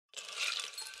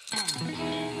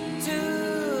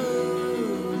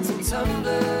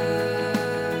tumblers.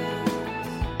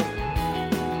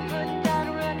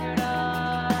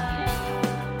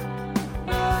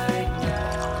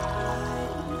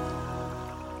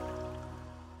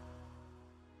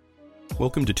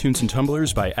 Welcome to Tunes and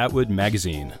Tumblers by Atwood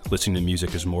Magazine. Listening to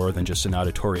music is more than just an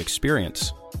auditory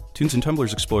experience. Tunes and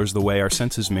Tumblers explores the way our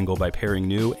senses mingle by pairing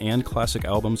new and classic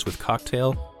albums with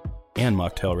cocktail and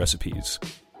mocktail recipes.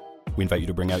 We invite you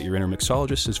to bring out your inner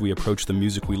mixologist as we approach the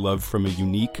music we love from a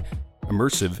unique,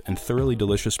 immersive, and thoroughly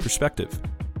delicious perspective.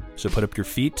 So put up your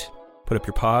feet, put up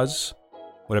your paws,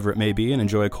 whatever it may be, and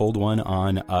enjoy a cold one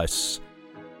on us.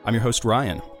 I'm your host,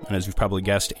 Ryan, and as you've probably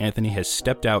guessed, Anthony has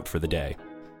stepped out for the day.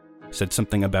 Said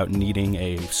something about needing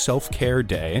a self-care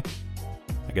day,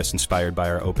 I guess inspired by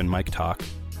our open mic talk,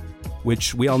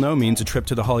 which we all know means a trip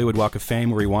to the Hollywood Walk of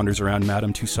Fame where he wanders around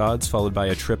Madame Tussauds, followed by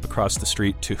a trip across the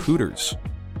street to Hooters.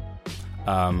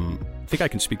 I think I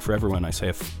can speak for everyone. I say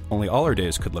if only all our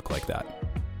days could look like that.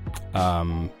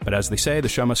 But as they say, the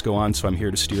show must go on, so I'm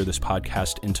here to steer this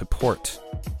podcast into port.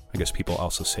 I guess people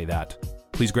also say that.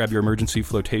 Please grab your emergency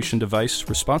flotation device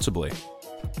responsibly.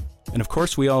 And of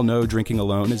course, we all know drinking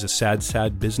alone is a sad,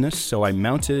 sad business, so I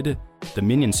mounted the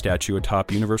Minion statue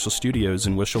atop Universal Studios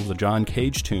and whistled the John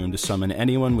Cage tune to summon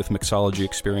anyone with mixology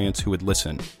experience who would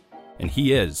listen. And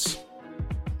he is...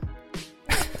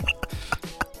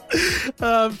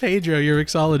 Pedro, your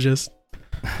mixologist.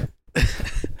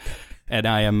 And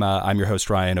I'm your host,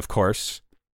 Ryan, of course.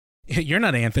 You're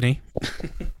not Anthony.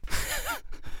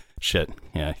 Shit,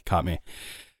 yeah, he caught me.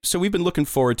 So we've been looking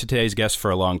forward to today's guest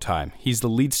for a long time. He's the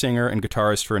lead singer and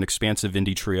guitarist for an expansive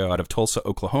indie trio out of Tulsa,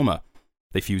 Oklahoma.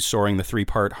 They fuse soaring the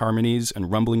three-part harmonies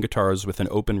and rumbling guitars with an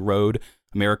open road,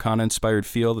 Americana-inspired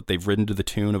feel that they've ridden to the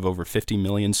tune of over 50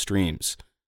 million streams.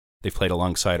 They've played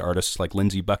alongside artists like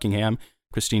Lindsey Buckingham,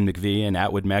 Christine McVie, and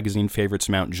Atwood Magazine favorites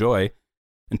Mount Joy,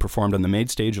 and performed on the main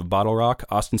stage of Bottle Rock,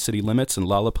 Austin City Limits, and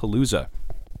Lollapalooza,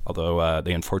 although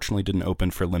they unfortunately didn't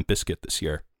open for Limp Bizkit this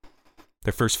year.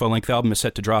 Their first full-length album is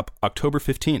set to drop October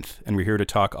 15th, and we're here to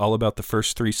talk all about the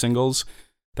first three singles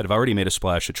that have already made a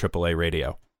splash at AAA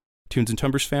radio. Tunes and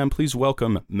Tumblers fam, please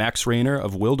welcome Max Rayner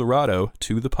of Wilderado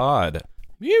to the pod.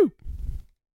 You.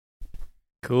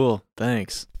 Cool,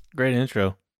 thanks. Great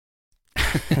intro.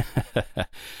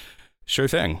 Sure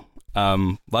thing.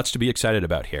 Lots to be excited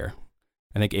about here.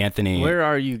 I think Anthony... Where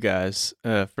are you guys?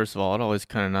 First of all, it's always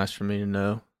kind of nice for me to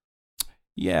know.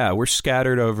 Yeah, we're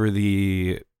scattered over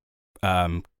the...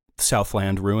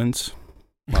 Southland ruins,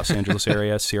 Los Angeles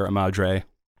area, Sierra Madre.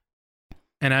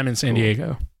 And I'm in San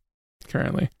Diego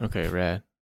currently. Okay, rad.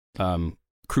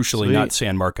 Crucially, Sweet. Not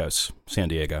San Marcos, San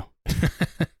Diego.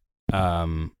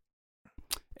 And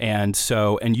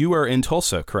you are in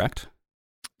Tulsa, correct?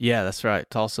 Yeah, that's right.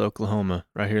 Tulsa, Oklahoma,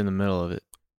 right here in the middle of it.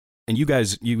 And you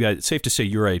guys, it's safe to say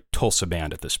you're a Tulsa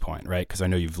band at this point, right? Because I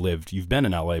know you've been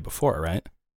in LA before, right?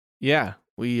 Yeah,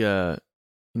 we,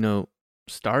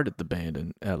 started the band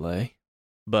in LA,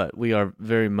 but we are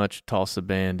very much a Tulsa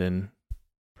band and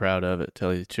proud of it,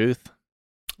 tell you the truth.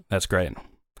 That's great.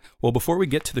 Well, before we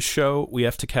get to the show, we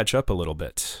have to catch up a little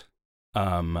bit.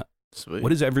 Sweet.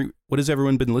 What has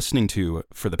everyone been listening to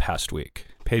for the past week?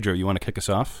 Pedro, you want to kick us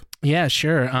off? Yeah,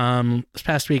 sure. This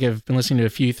past week I've been listening to a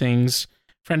few things.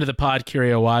 Friend of the pod,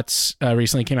 Curio Watts,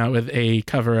 recently came out with a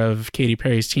cover of Katy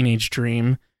Perry's Teenage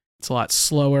Dream. It's a lot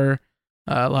slower,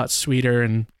 a lot sweeter,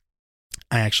 and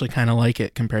I actually kind of like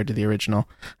it compared to the original.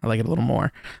 I like it a little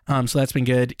more. So that's been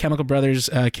good. Chemical Brothers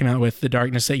came out with The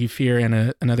Darkness That You Fear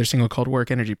and another single called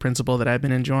Work Energy Principle that I've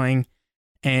been enjoying.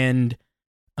 And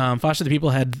Foster the People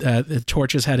had, the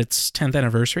Torches had its 10th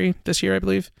anniversary this year, I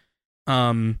believe.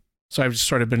 So I've just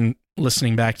sort of been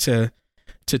listening back to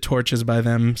Torches by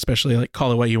them, especially like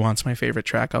Call It What You Want's my favorite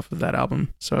track off of that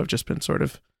album. So I've just been sort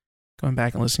of going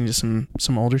back and listening to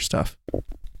some older stuff.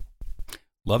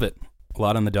 Love it. A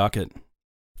lot on the docket.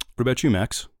 What about you,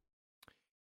 Max?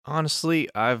 Honestly,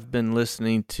 I've been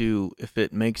listening to If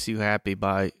It Makes You Happy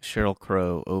by Sheryl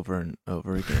Crow over and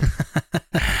over again.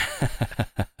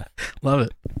 Love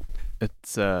it.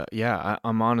 It's,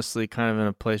 I'm honestly kind of in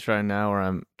a place right now where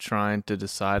I'm trying to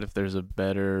decide if there's a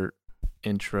better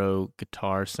intro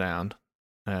guitar sound.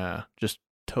 Just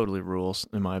totally rules,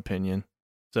 in my opinion.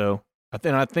 So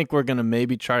I think we're going to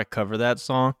maybe try to cover that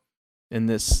song in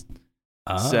this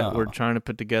set we're trying to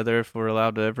put together if we're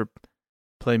allowed to ever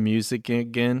play music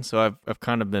again. So I've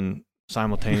kind of been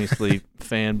simultaneously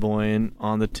fanboying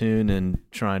on the tune and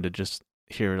trying to just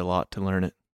hear it a lot to learn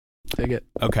it. Dig it.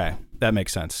 Okay, that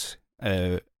makes sense.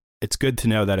 It's good to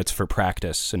know that it's for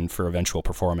practice and for eventual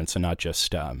performance and not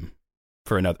just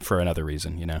for another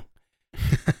reason, you know,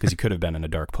 because you could have been in a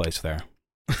dark place there.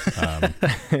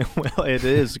 Well, it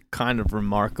is kind of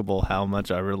remarkable how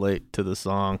much I relate to the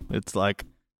song. It's like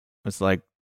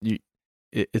you.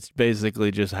 It's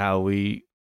basically just how we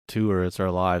tour. It's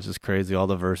our lives. It's crazy. All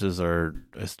the verses are.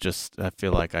 It's just. I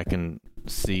feel like I can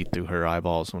see through her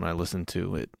eyeballs when I listen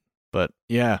to it. But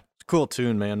yeah, it's a cool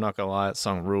tune, man. I'm not gonna lie. That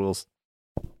song rules.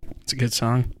 It's a good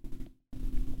song.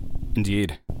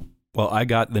 Indeed. Well, I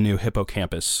got the new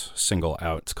Hippocampus single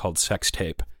out. It's called Sex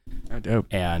Tape. Oh, dope.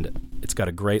 And it's got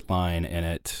a great line in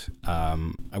it.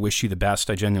 I wish you the best.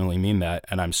 I genuinely mean that.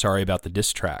 And I'm sorry about the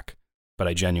diss track, but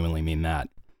I genuinely mean that.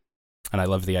 And I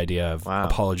love the idea of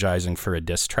apologizing for a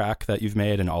diss track that you've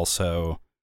made and also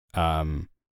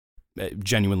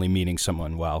genuinely meaning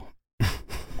someone well.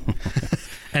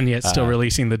 And yet still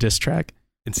releasing the diss track.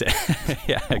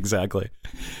 Yeah, exactly.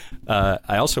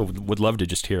 I also would love to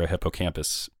just hear a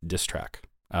Hippocampus diss track.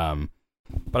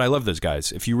 But I love those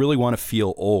guys. If you really want to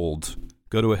feel old,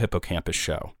 go to a Hippocampus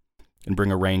show and bring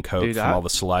a raincoat from all the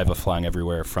saliva flying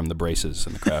everywhere from the braces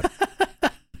in the crowd.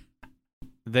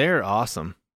 They're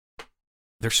awesome.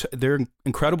 They're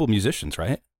incredible musicians,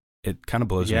 right? It kind of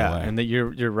blows me away. Yeah, and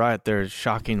you're right. They're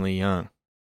shockingly young.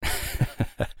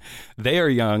 They are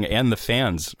young, and the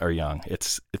fans are young.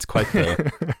 It's quite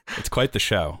the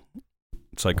show.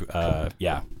 It's like,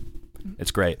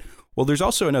 it's great. Well, there's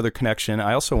also another connection.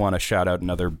 I also want to shout out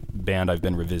another band I've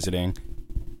been revisiting,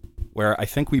 where I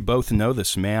think we both know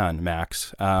this man,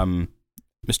 Max,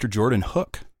 Mr. Jordan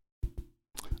Hook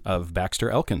of Baxter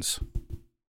Elkins.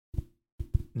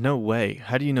 No way.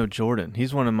 How do you know Jordan?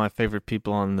 He's one of my favorite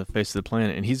people on the face of the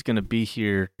planet, and he's going to be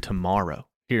here tomorrow,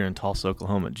 here in Tulsa,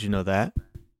 Oklahoma. Did you know that?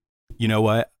 You know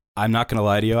what? I'm not going to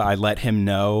lie to you. I let him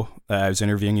know that I was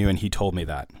interviewing you, and he told me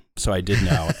that. So I did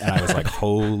know, and I was like,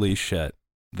 holy shit.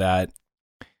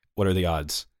 What are the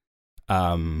odds?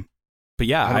 But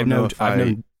yeah, I've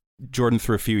known Jordan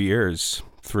through a few years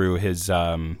through his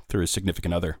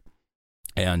significant other,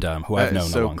 and who I've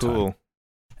known a long time.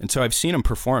 And so I've seen him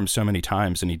perform so many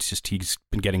times, and he's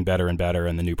been getting better and better.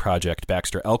 And the new project,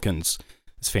 Baxter Elkins,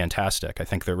 is fantastic. I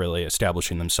think they're really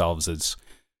establishing themselves as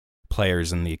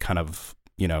players in the kind of,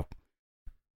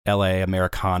 L.A.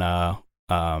 Americana,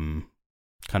 kind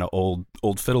of old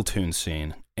fiddle tune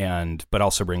scene, but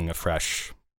also bringing a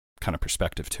fresh kind of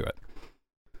perspective to it.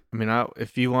 I mean,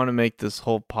 if you want to make this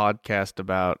whole podcast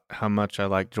about how much I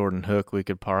like Jordan Hook, we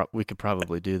could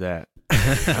probably do that.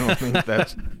 I don't think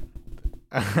that's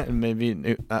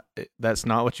maybe that's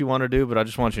not what you want to do, but I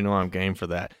just want you to know I'm game for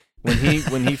that. When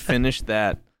he finished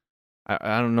that,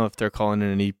 I don't know if they're calling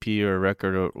it an EP or a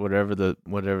record or whatever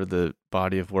the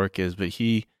body of work is, but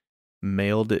he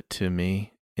mailed it to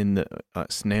me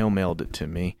snail mailed it to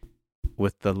me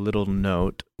with the little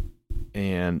note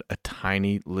and a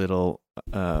tiny little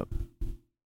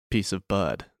piece of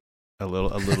bud, a little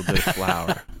bit of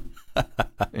flour,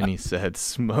 and he said,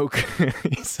 "Smoke."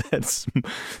 He said,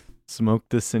 "Smoke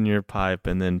this in your pipe,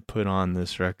 and then put on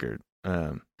this record."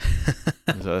 So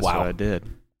that's what I did,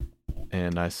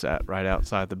 and I sat right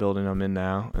outside the building I'm in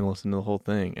now and listened to the whole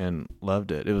thing and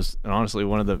loved it. It was honestly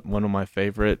one of my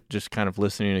favorite just kind of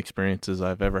listening experiences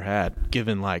I've ever had.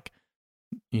 Given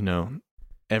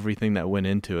everything that went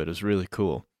into it. It was really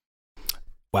cool.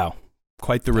 Wow.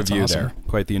 Quite the review awesome. There.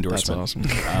 Quite the endorsement.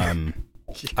 That's awesome.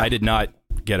 I did not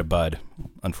get a bud,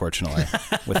 unfortunately,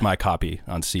 with my copy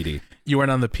on CD. You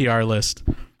weren't on the PR list.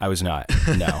 I was not,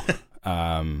 no.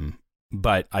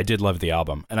 But I did love the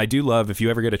album. And I do love, if you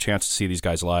ever get a chance to see these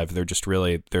guys live, they're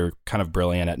kind of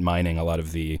brilliant at mining a lot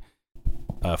of the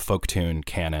folk tune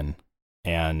canon.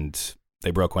 And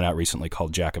they broke one out recently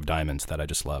called Jack of Diamonds that I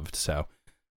just loved. So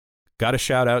got a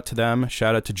shout out to them.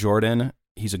 Shout out to Jordan.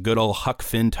 He's a good old Huck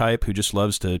Finn type who just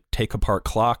loves to take apart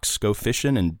clocks, go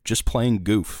fishing, and just playing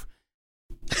goof.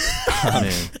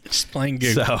 Just playing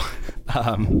goof. So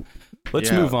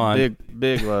let's move on.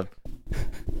 Big love.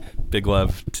 Big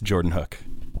love to Jordan Hook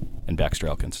and Baxter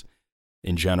Elkins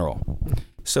in general.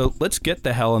 So let's get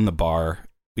the hell in the bar.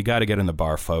 We got to get in the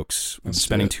bar, folks. We're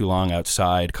spending too long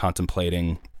outside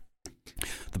contemplating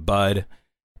the bud.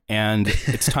 And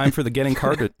it's time for the Getting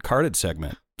Carded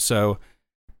segment. So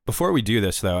before we do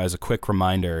this, though, as a quick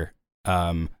reminder,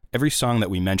 every song that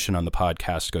we mention on the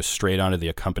podcast goes straight onto the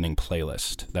accompanying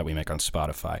playlist that we make on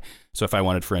Spotify. So if I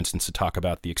wanted, for instance, to talk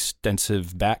about the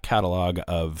extensive back catalog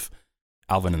of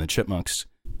Alvin and the Chipmunks,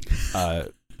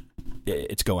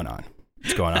 it's going on.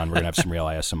 It's going on. We're going to have some real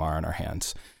ASMR on our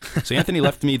hands. So Anthony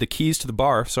left me the keys to the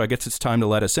bar, so I guess it's time to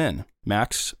let us in.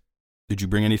 Max, did you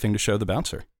bring anything to show the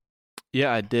bouncer?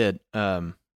 Yeah, I did.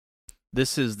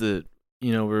 This is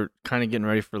we're kind of getting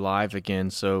ready for live again,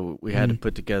 so we had to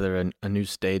put together a new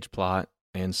stage plot.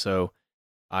 And so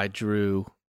I drew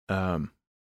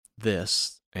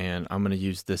this, and I'm going to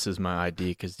use this as my ID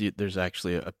because there's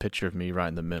actually a picture of me right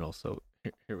in the middle. So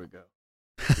here we go.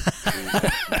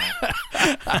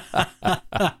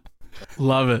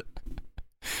 Love it.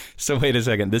 So wait a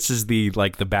second. This is the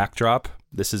backdrop.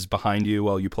 This is behind you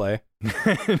while you play.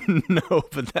 No,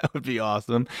 but that would be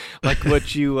awesome. Like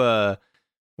what's it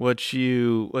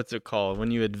called?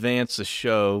 When you advance a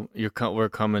show, we're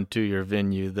coming to your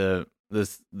venue. The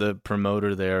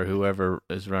promoter there, whoever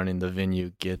is running the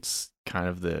venue, gets kind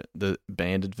of the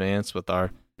band advance with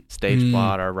our stage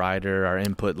plot, our rider, our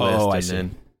input list. Oh, and I see.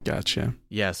 Then, Gotcha.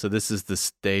 yeah, so this is the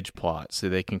stage plot, so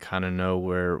they can kind of know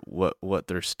what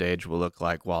their stage will look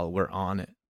like while we're on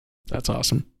it. That's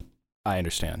awesome. I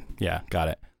understand. Yeah, got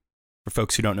it. For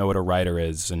folks who don't know what a rider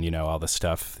is and, all the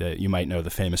stuff, that you might know the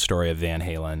famous story of Van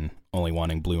Halen only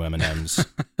wanting blue M&Ms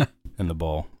in the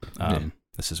bowl.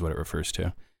 This is what it refers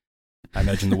to. I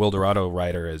imagine the Wilderado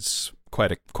rider is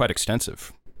quite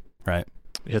extensive, right?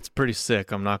 It's pretty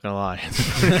sick, I'm not going to lie.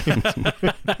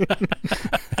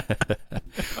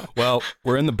 Well,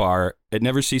 we're in the bar. It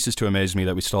never ceases to amaze me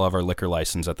that we still have our liquor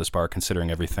license at this bar, considering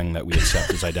everything that we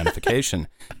accept as identification.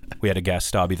 We had a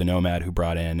guest, Dobby the Nomad, who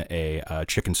brought in a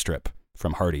chicken strip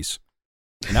from Hardee's,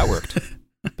 and that worked.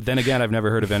 But then again, I've never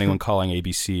heard of anyone calling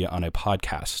ABC on a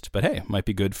podcast. But hey, might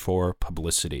be good for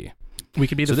publicity. We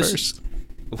could be the first.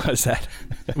 What is that?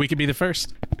 We could be the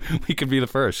first. We could be the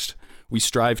first. We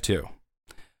strive to.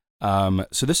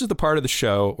 So this is the part of the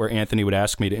show where Anthony would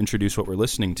ask me to introduce what we're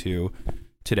listening to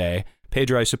today.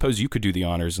 Pedro, I suppose you could do the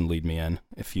honors and lead me in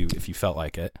if you felt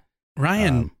like it.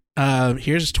 Ryan,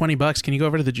 here's $20. Can you go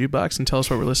over to the jukebox and tell us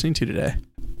what we're listening to today?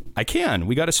 I can.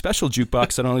 We got a special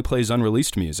jukebox that only plays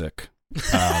unreleased music.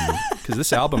 Because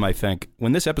this album, I think,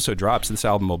 when this episode drops, this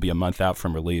album will be a month out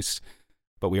from release,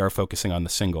 but we are focusing on the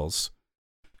singles.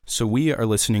 So we are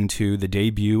listening to the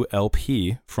debut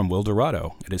LP from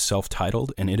Wilderado. It is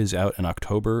self-titled, and it is out in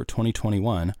October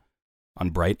 2021 on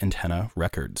Bright Antenna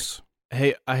Records.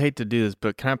 Hey, I hate to do this,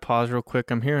 but can I pause real quick?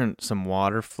 I'm hearing some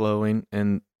water flowing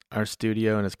in our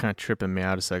studio, and it's kind of tripping me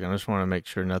out a second. I just want to make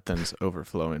sure nothing's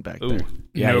overflowing back there.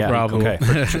 No problem.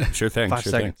 Okay, sure thing. 5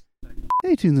 seconds.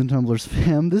 Hey, Tunes and Tumblers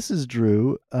fam, this is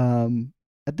Drew.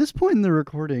 At this point in the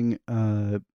recording,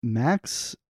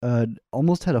 Max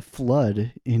almost had a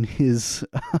flood in his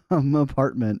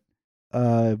apartment,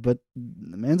 but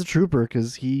the man's a trooper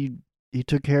because he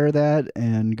took care of that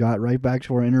and got right back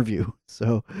to our interview.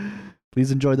 So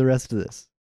please enjoy the rest of this.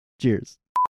 Cheers.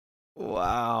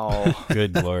 Wow.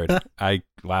 Good Lord.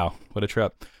 Wow, what a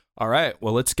trip. All right,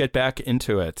 well, let's get back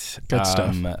into it. Good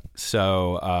stuff.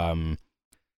 So,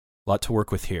 lot to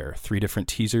work with here. 3 different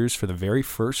teasers for the very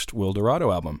first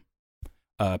Wilderado album.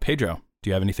 Pedro,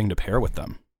 do you have anything to pair with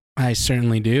them? I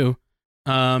certainly do.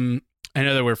 I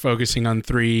know that we're focusing on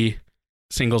 3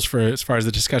 singles for as far as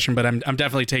the discussion, but I'm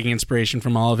definitely taking inspiration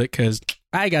from all of it because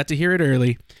I got to hear it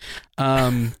early.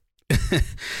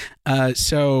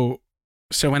 So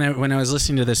when I was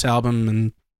listening to this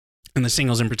album and the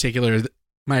singles in particular,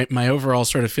 my overall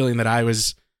sort of feeling that I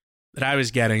was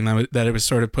getting, that it was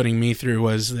sort of putting me through,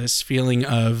 was this feeling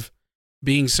of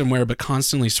being somewhere but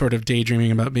constantly sort of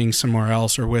daydreaming about being somewhere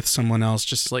else or with someone else,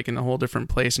 just like in a whole different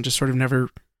place, and just sort of never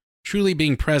truly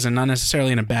being present, not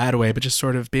necessarily in a bad way, but just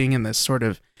sort of being in this sort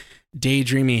of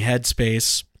daydreamy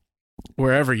headspace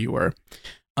wherever you were.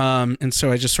 And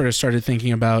so I just sort of started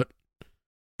thinking about,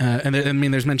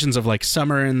 there's mentions of like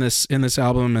summer in this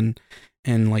album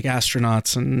and like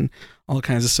astronauts and all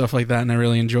kinds of stuff like that, and I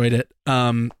really enjoyed it.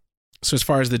 So as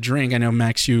far as the drink, I know,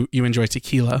 Max, you enjoy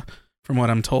tequila, from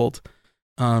what I'm told.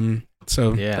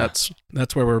 So yeah.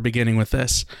 That's where we're beginning with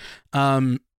this.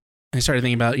 I started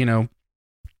thinking about,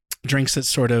 drinks that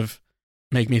sort of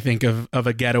make me think of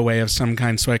a getaway of some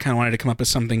kind. So I kind of wanted to come up with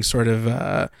something sort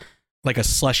of like a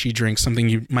slushy drink, something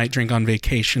you might drink on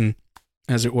vacation,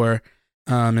 as it were.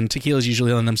 And tequilas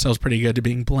usually lend themselves pretty good to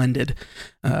being blended,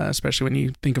 especially when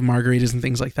you think of margaritas and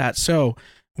things like that. So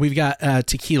we've got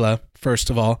tequila, first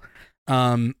of all.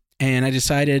 And I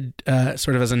decided,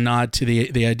 sort of as a nod to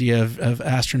the idea of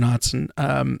astronauts, and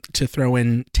to throw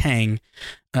in Tang,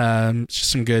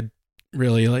 just some good,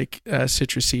 really like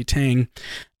citrusy Tang.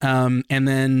 And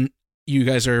then you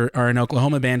guys are an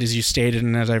Oklahoma band, as you stated,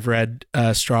 and as I've read,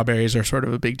 strawberries are sort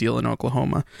of a big deal in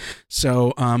Oklahoma.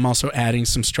 So I'm also adding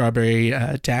some strawberry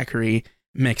daiquiri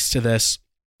mix to this.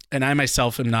 And I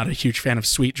myself am not a huge fan of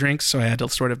sweet drinks, so I had to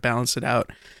sort of balance it out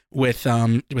with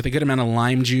a good amount of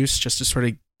lime juice, just to sort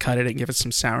of cut it and give it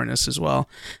some sourness as well.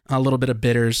 A little bit of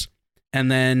bitters,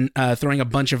 and then throwing a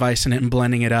bunch of ice in it and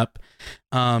blending it up.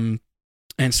 And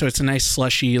so it's a nice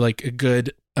slushy, like a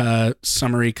good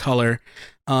summery color.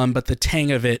 But the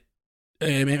tang of it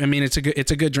I mean, it's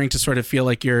a good drink to sort of feel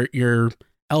like you're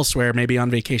elsewhere, maybe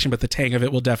on vacation, but the tang of it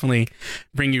will definitely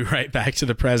bring you right back to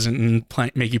the present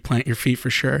and make you plant your feet for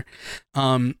sure.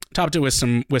 Topped it with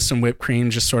some whipped cream,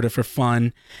 just sort of for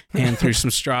fun, and threw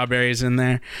some strawberries in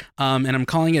there. And I'm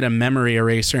calling it a memory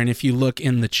eraser. And if you look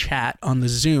in the chat on the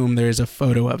Zoom, there's a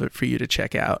photo of it for you to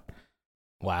check out.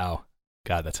 Wow,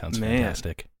 God, that sounds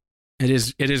fantastic. It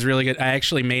is really good. I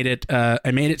actually made it.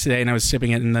 I made it today, and I was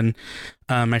sipping it, and then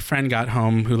my friend got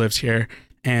home who lives here.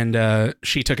 And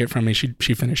she took it from me.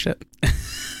 She finished it.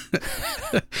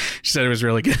 She said it was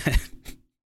really good.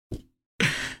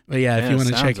 But yeah, if you want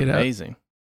to check it out, amazing.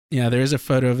 Yeah, there is a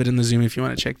photo of it in the Zoom if you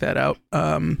want to check that out.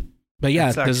 But yeah,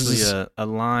 it's actually a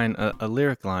line, a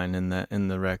lyric line in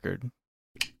the record.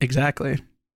 Exactly.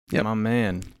 Yep. My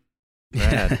man.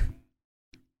 Brad.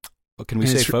 What can we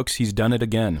say, folks? He's done it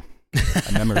again.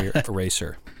 A memory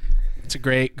eraser. It's a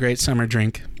great summer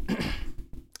drink.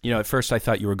 You know, at first I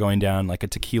thought you were going down like a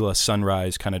tequila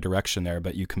sunrise kind of direction there,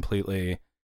 but you completely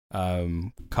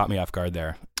caught me off guard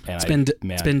there. And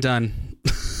it's been done.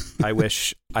 I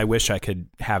wish I could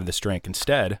have this drink.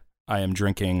 Instead, I am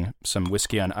drinking some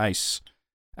whiskey on ice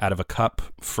out of a cup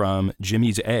from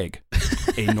Jimmy's Egg,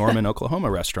 a Norman,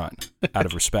 Oklahoma restaurant, out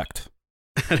of respect.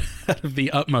 Out of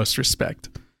the utmost respect.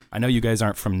 I know you guys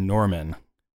aren't from Norman,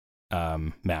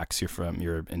 Max.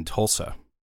 You're in Tulsa,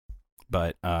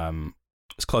 but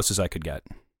as close as I could get.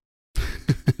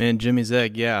 Man, Jimmy's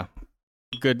Egg, yeah,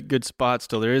 good spot.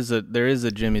 Still, there is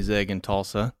a Jimmy's Egg in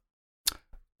Tulsa.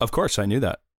 Of course, I knew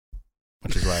that,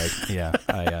 which is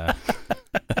why,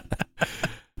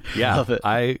 Love it.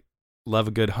 I love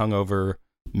a good hungover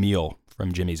meal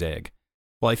from Jimmy's Egg.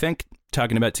 Well, I think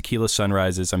talking about tequila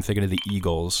sunrises, I'm thinking of the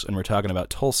Eagles, and we're talking about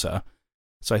Tulsa.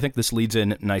 So I think this leads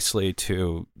in nicely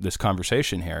to this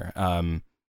conversation here.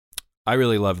 I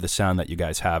really love the sound that you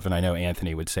guys have, and I know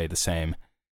Anthony would say the same.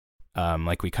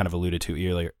 Like we kind of alluded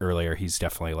to earlier, he's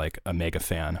definitely like a mega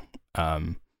fan.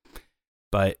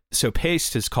 But so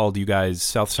Paste has called you guys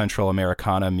South Central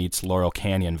Americana meets Laurel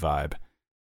Canyon vibe.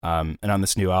 And on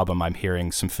this new album, I'm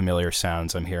hearing some familiar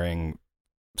sounds. I'm hearing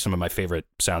some of my favorite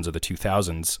sounds of the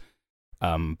 2000s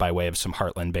by way of some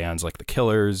heartland bands like The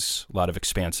Killers, a lot of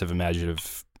expansive,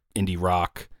 imaginative indie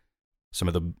rock, some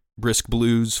of the brisk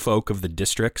blues folk of the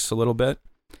Districts a little bit.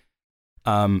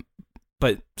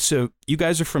 But so you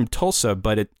guys are from Tulsa,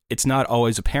 but it's not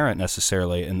always apparent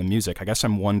necessarily in the music. I guess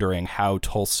I'm wondering how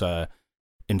Tulsa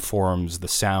informs the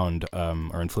sound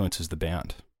or influences the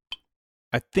band.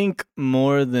 I think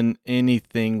more than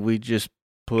anything, we just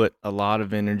put a lot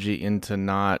of energy into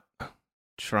not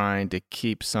trying to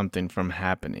keep something from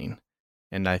happening.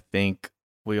 And I think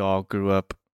we all grew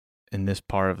up in this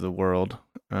part of the world.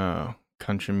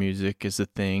 Country music is a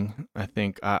thing. I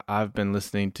think I've been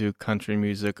listening to country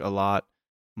music a lot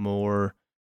more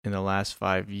in the last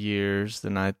 5 years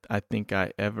than I think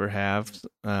I ever have.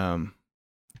 Kind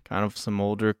of some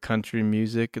older country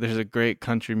music. There's a great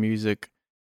country music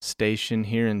station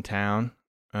here in town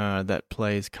that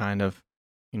plays kind of,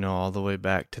 all the way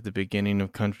back to the beginning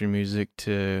of country music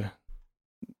to,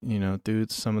 through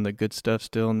some of the good stuff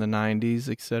still in the 90s,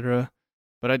 etc.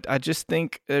 But I just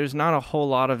think there's not a whole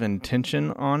lot of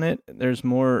intention on it. There's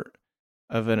more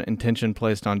of an intention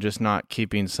placed on just not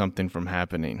keeping something from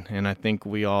happening. And I think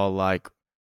we all like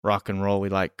rock and roll. We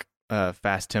like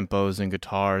fast tempos and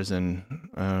guitars and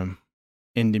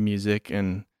indie music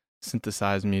and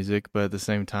synthesized music. But at the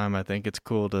same time, I think it's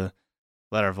cool to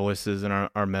let our voices and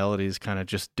our melodies kind of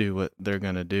just do what they're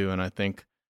going to do. And I think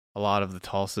a lot of the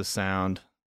Tulsa sound,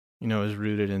 is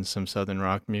rooted in some Southern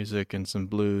rock music and some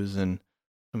blues and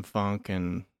some funk.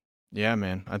 And yeah,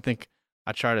 man, I think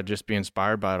I try to just be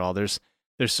inspired by it all. There's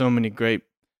so many great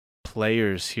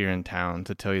players here in town,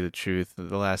 to tell you the truth.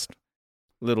 The last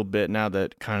little bit, now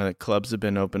that kind of the clubs have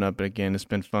been opened up again, it's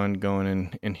been fun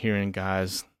going and hearing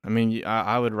guys. I mean,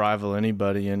 I would rival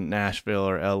anybody in Nashville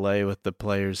or LA with the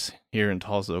players here in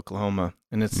Tulsa, Oklahoma.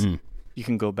 And it's you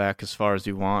can go back as far as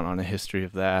you want on a history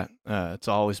of that. It's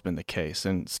always been the case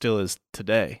and still is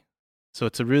today. So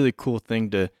it's a really cool thing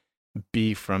to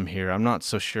be from here. I'm not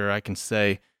so sure I can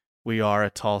say we are a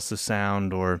Tulsa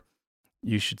sound, or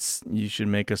you should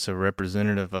make us a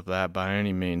representative of that by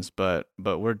any means, but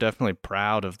we're definitely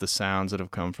proud of the sounds that have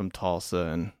come from Tulsa.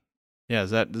 And yeah,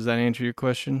 does that answer your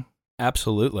question?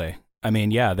 Absolutely. I mean,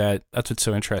 yeah, that's what's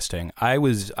so interesting.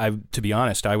 To be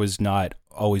honest, I was not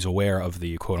always aware of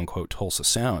the quote unquote Tulsa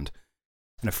sound.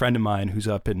 And a friend of mine who's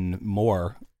up in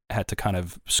Moore had to kind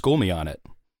of school me on it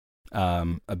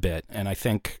a bit. And I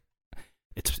think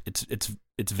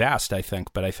it's vast, I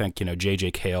think, but I think,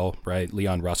 J.J. Cale, right,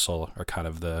 Leon Russell are kind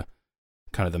of the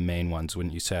kind of the main ones,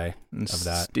 wouldn't you say, And of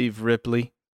that? Steve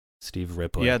Ripley. Steve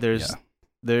Ripley. Yeah, there's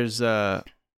it's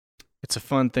a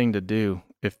fun thing to do.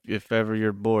 If ever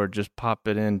you're bored, just pop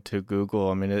it into Google.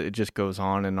 I mean, it just goes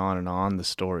on and on and on, the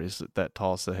stories that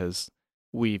Tulsa has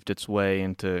weaved its way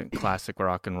into classic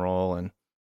rock and roll and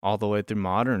all the way through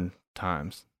modern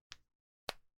times.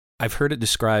 I've heard it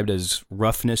described as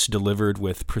roughness delivered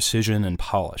with precision and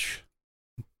polish.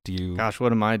 Do you? Gosh,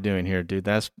 what am I doing here, dude?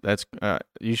 That's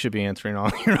you should be answering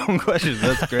all your own questions.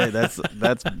 That's great. That's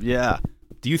yeah.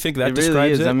 Do you think that It really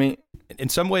describes is. it? I mean, in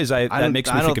some ways, that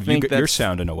makes me I think don't of think your that's-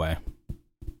 sound in a way.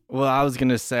 well, I was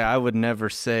gonna say I would never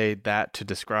say that to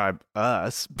describe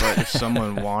us, but if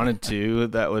someone wanted to,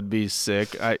 that would be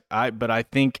sick. But I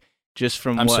think just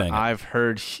from I'm what saying it. I've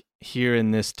heard here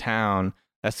in this town,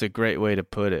 that's a great way to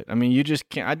put it. I mean, you just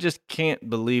can't. I just can't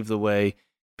believe the way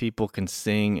people can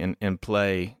sing and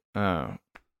play.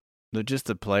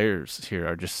 The players here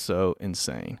are just so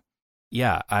insane.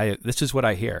 Yeah, this is what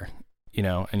I hear,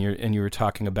 and you were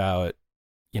talking about,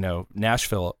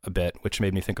 Nashville a bit, which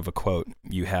made me think of a quote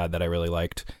you had that I really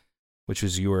liked, which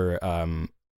was you were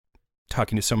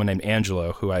talking to someone named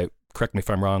Angelo, who correct me if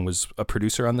I'm wrong, was a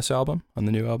producer on this album, on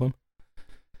the new album.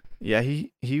 Yeah,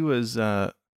 he was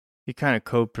he kind of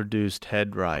co-produced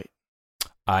Head Right.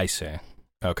 I see.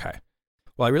 Okay.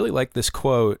 Well, I really like this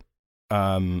quote.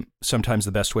 Sometimes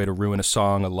the best way to ruin a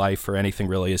song, a life, or anything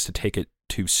really is to take it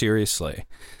too seriously.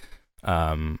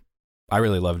 I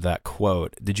really loved that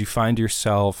quote. Did you find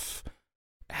yourself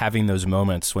having those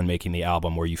moments when making the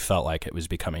album where you felt like it was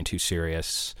becoming too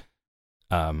serious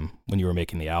when you were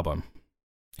making the album?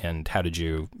 And how did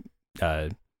you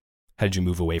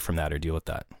move away from that or deal with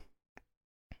that?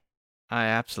 I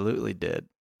absolutely did.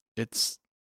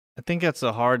 I think that's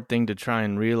a hard thing to try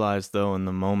and realize, though, in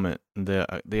the moment, the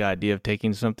idea of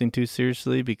taking something too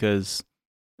seriously, because,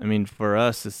 I mean, for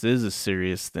us, this is a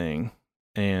serious thing,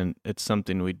 and it's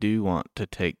something we do want to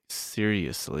take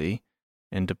seriously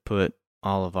and to put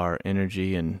all of our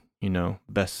energy and,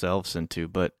 best selves into.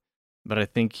 But I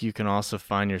think you can also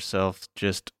find yourself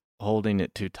just holding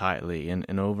it too tightly and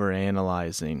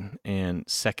overanalyzing and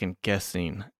second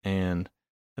guessing. And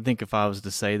I think if I was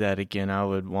to say that again, I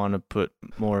would want to put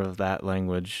more of that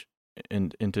language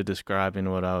into describing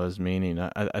what I was meaning.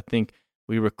 I think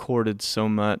we recorded so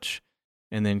much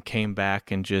and then came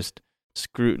back and just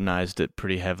scrutinized it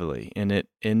pretty heavily. And it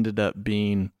ended up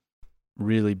being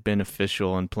really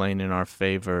beneficial and playing in our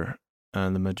favor the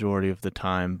majority of the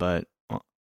time. But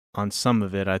on some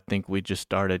of it, I think we just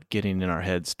started getting in our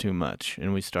heads too much,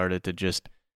 and we started to just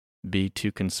be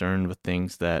too concerned with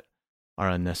things that are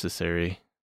unnecessary.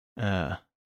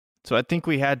 So I think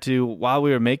we had to, while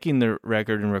we were making the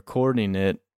record and recording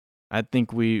it, I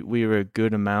think we were a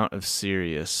good amount of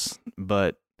serious.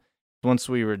 But once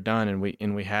we were done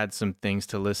and we had some things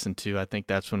to listen to, I think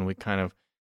that's when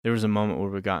there was a moment where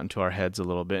we got into our heads a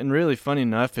little bit. And really, funny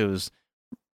enough, it was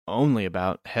only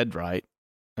about Head Right.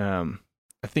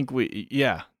 I think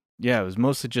it was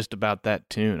mostly just about that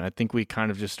tune. I think we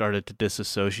kind of just started to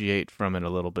disassociate from it a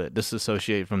little bit,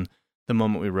 disassociate from the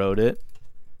moment we wrote it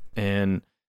and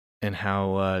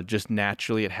how just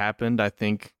naturally it happened. I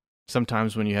think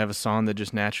sometimes when you have a song that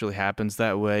just naturally happens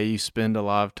that way, you spend a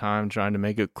lot of time trying to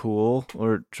make it cool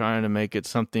or trying to make it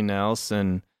something else.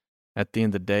 And at the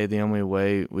end of the day, the only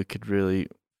way we could really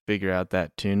figure out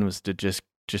that tune was to just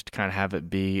kind of have it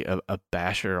be a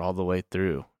basher all the way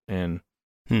through. And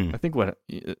I think a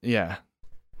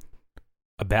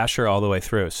basher all the way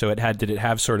through. So did it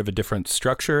have sort of a different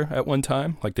structure at one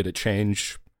time? Like, did it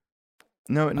change?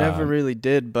 No, it never really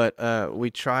did, but we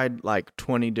tried like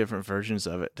 20 different versions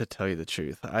of it, to tell you the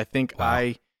truth. I think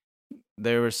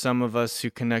there were some of us who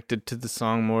connected to the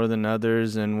song more than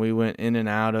others, and we went in and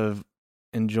out of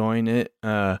enjoying it.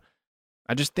 I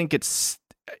just think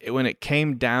when it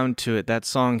came down to it, that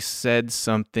song said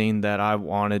something that I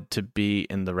wanted to be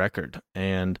in the record.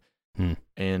 And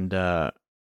I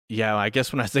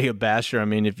guess when I say a basher, I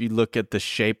mean, if you look at the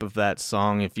shape of that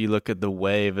song, if you look at the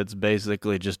wave, it's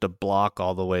basically just a block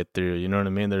all the way through. You know what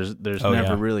I mean? There's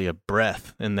never really a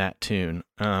breath in that tune.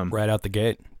 Right out the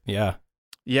gate. Yeah.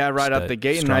 Yeah, right out the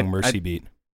gate. Strong Mercy beat.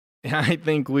 I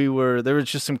think there was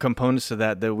just some components to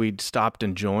that we'd stopped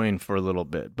enjoying for a little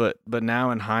bit. But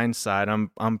now in hindsight,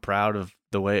 I'm proud of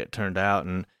the way it turned out.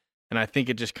 And I think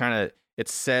it just kind of, it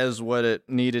says what it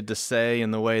needed to say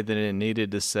in the way that it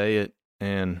needed to say it.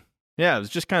 And yeah, it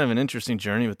was just kind of an interesting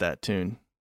journey with that tune.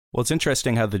 Well, it's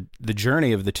interesting how the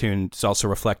journey of the tune is also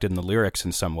reflected in the lyrics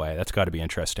in some way. That's got to be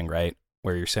interesting, right?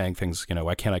 Where you're saying things,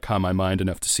 why can't I calm my mind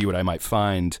enough to see what I might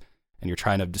find? And you're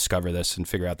trying to discover this and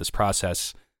figure out this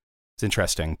process. It's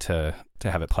interesting to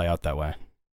have it play out that way.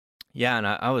 Yeah, and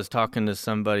I was talking to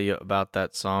somebody about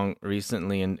that song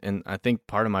recently, and I think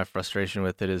part of my frustration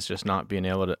with it is just not being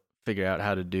able to figure out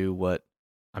how to do what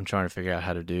I'm trying to figure out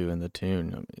how to do in the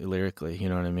tune lyrically. You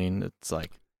know what I mean? It's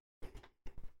like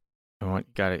I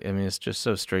mean, it's just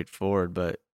so straightforward,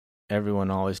 but everyone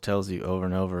always tells you over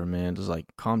and over, man, just like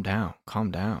calm down,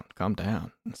 calm down, calm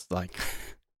down. It's like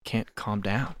can't calm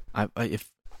down.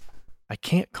 If I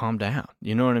can't calm down,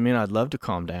 you know what I mean? I'd love to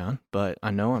calm down, but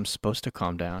I know I'm supposed to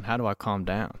calm down. How do I calm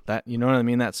down? That, you know what I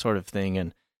mean? That sort of thing.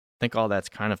 And I think all that's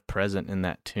kind of present in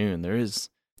that tune. There is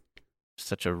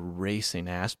such a racing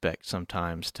aspect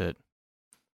sometimes to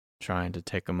trying to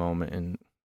take a moment and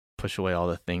push away all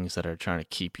the things that are trying to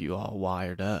keep you all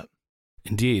wired up.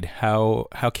 Indeed. How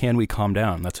can we calm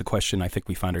down? That's a question I think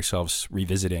we find ourselves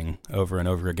revisiting over and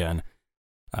over again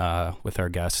with our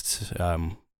guests.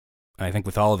 And I think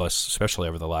with all of us, especially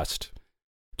over the last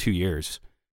 2 years.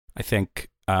 I think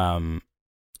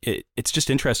it's just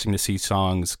interesting to see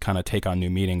songs kind of take on new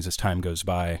meanings as time goes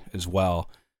by as well.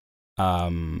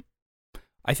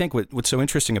 I think what's so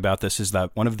interesting about this is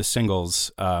that one of the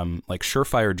singles, like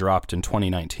Surefire, dropped in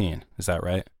 2019. Is that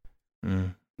right?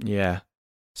 Yeah.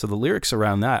 So the lyrics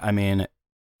around that, I mean,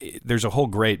 there's a whole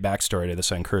great backstory to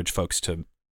this. I encourage folks to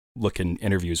look in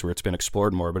interviews where it's been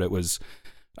explored more, but it was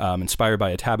inspired by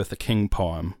a Tabitha King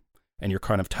poem, and you're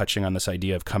kind of touching on this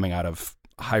idea of coming out of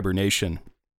hibernation,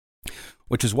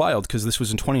 which is wild because this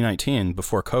was in 2019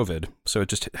 before COVID. So it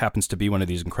just happens to be one of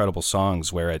these incredible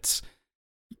songs where it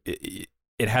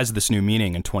has this new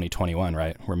meaning in 2021,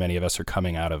 right? Where many of us are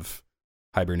coming out of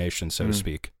hibernation, so to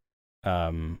speak.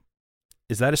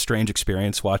 Is that a strange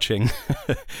experience watching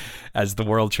as the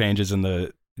world changes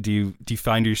and do you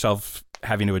find yourself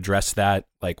having to address that,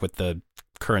 like with the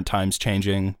current times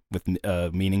changing, with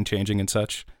meaning changing and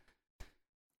such?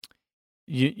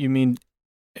 You mean,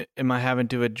 am I having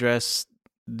to address,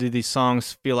 do these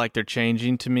songs feel like they're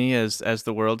changing to me as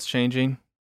the world's changing?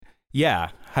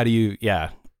 Yeah. How do you, yeah.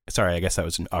 Sorry, I guess that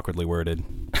was awkwardly worded.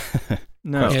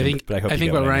 No, question, I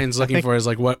think what Ryan's looking for is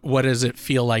like, what does it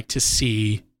feel like to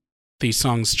see these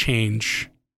songs change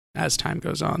as time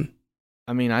goes on?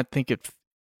 I mean, I think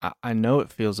I know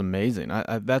it feels amazing.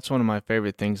 That's one of my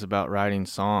favorite things about writing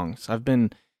songs. I've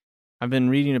been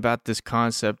reading about this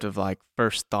concept of like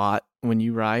first thought when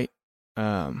you write,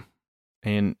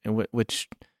 which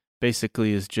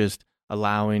basically is just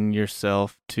allowing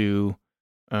yourself to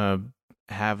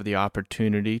have the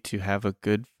opportunity to have a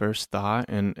good first thought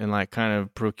and like kind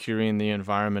of procuring the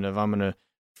environment of I'm going to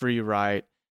free write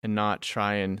and not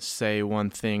try and say one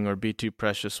thing or be too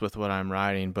precious with what I'm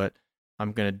writing, but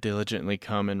I'm going to diligently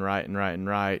come and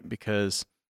write because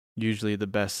usually the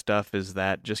best stuff is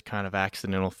that just kind of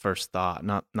accidental first thought,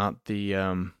 not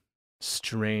the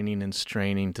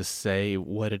straining to say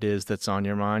what it is that's on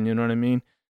your mind, you know what I mean?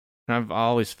 And I've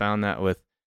always found that with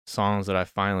songs that I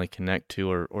finally connect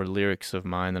to or lyrics of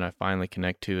mine that I finally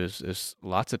connect to is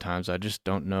lots of times I just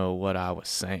don't know what I was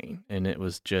saying, and it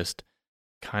was just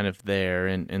kind of there.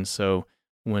 And so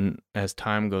as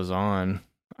time goes on,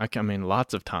 I mean,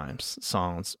 lots of times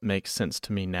songs make sense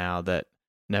to me now that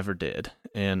never did.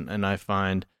 And I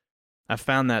found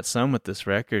that some with this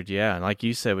record. Yeah. And like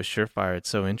you said with Surefire, it's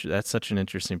so that's such an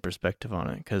interesting perspective on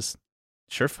it. Because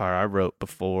Surefire I wrote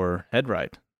before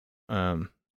Headright. And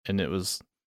I was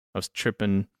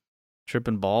tripping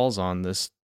balls on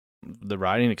the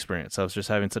writing experience. I was just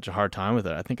having such a hard time with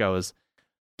it. I think I was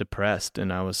depressed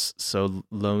and I was so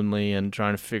lonely and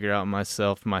trying to figure out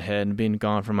myself, my head, and being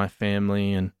gone from my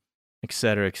family and et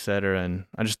cetera, et cetera. And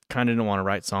I just kind of didn't want to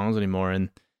write songs anymore. And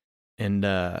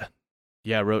I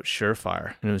wrote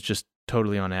Surefire, and it was just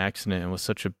totally on accident and was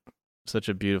such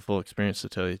a beautiful experience, to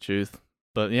tell you the truth.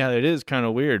 But yeah, it is kind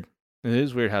of weird. It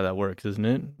is weird how that works, isn't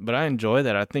it? But I enjoy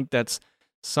that. I think that's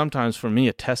sometimes for me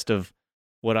a test of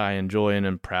what I enjoy and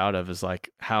am proud of is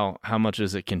like how much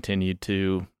does it continue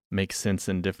to make sense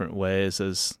in different ways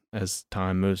as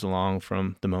time moves along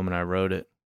from the moment I wrote it.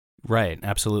 Right,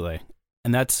 absolutely.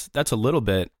 And that's a little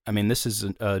bit, I mean, this is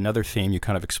another theme you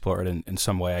kind of explored in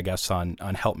some way, I guess, on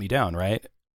Help Me Down, right?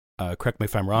 Correct me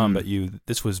if I'm wrong, but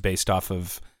this was based off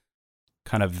of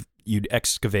kind of, you'd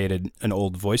excavated an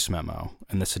old voice memo,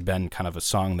 and this had been kind of a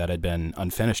song that had been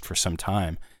unfinished for some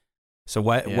time. So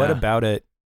what about it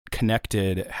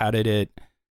connected? How did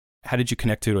you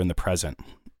connect to it in the present?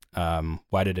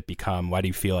 Why do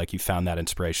you feel like you found that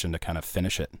inspiration to kind of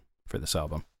finish it for this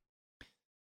album?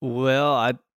 Well,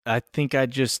 I think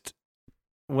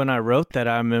when I wrote that,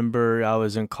 I remember I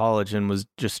was in college and was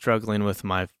just struggling with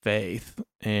my faith,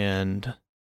 and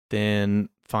then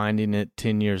finding it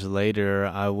 10 years later,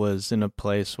 I was in a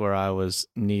place where I was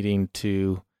needing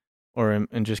to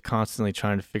and just constantly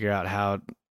trying to figure out how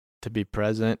to be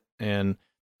present. And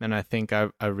I think I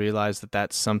realized that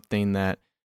that's something that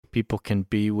people can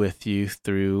be with you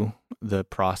through the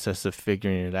process of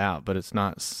figuring it out, but it's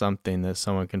not something that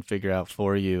someone can figure out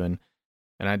for you. And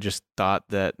I just thought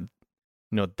that,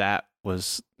 that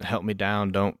was help me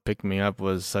down, don't pick me up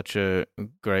was such a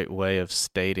great way of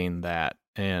stating that.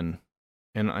 And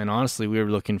honestly, we were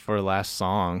looking for a last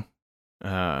song.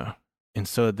 And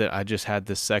so that I just had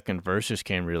the second verse just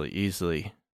came really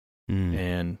easily.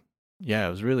 And yeah,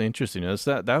 it was really interesting.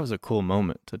 That was a cool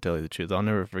moment, to tell you the truth. I'll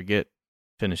never forget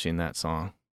finishing that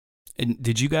song. And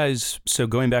did you guys, so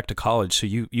going back to college, so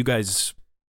you guys,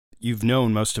 you've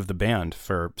known most of the band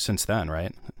since then,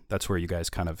 right? That's where you guys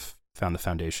kind of found the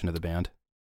foundation of the band.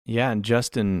 Yeah, and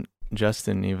Justin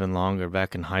even longer,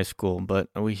 back in high school, but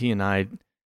he and I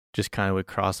just kind of would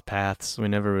cross paths. We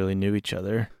never really knew each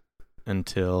other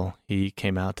until he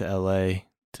came out to LA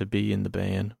to be in the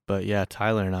band. But yeah,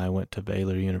 Tyler and I went to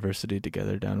Baylor University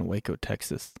together down in Waco,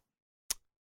 Texas.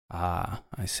 Ah,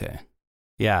 I see.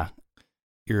 Yeah.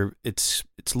 It's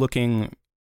looking,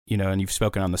 and you've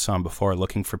spoken on the song before,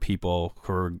 looking for people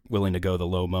who are willing to go the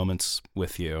low moments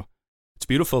with you. It's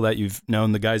beautiful that you've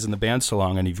known the guys in the band so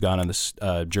long and you've gone on this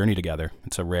journey together.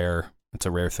 It's a rare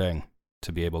thing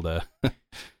to be able to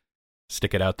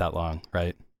stick it out that long,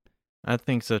 right? I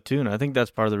think so too, and I think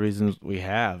that's part of the reasons we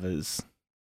have is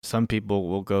some people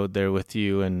will go there with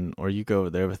you or you go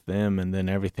there with them and then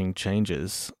everything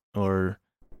changes,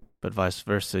 but vice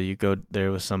versa. You go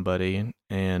there with somebody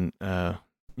and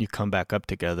you come back up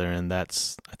together, and I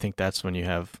think that's when you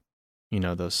have,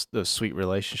 those sweet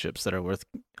relationships that are worth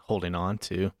holding on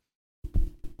to.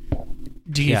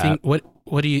 Do you think what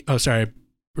do you? Oh, sorry,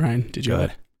 Ryan. Did you? Go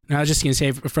ahead. No, I was just gonna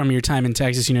say, from your time in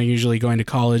Texas, usually going to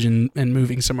college and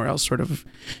moving somewhere else, sort of,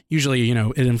 usually,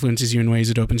 it influences you in ways.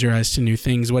 It opens your eyes to new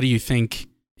things. What do you think,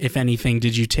 if anything,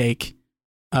 did you take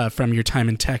from your time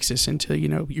in Texas into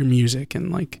your music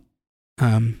and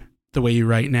the way you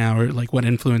write now, or what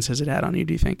influence has it had on you,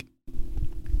 do you think?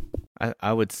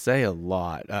 I would say a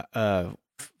lot.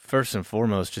 First and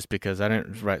foremost, just because I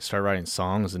didn't start writing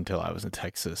songs until I was in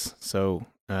Texas. So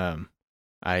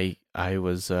I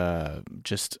was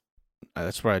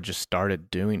that's where I just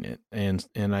started doing it. And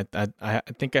I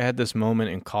think I had this moment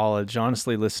in college,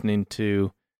 honestly, listening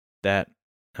to that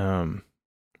the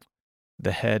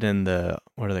Head and the,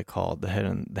 what are they called? The Head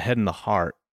and the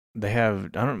Heart. They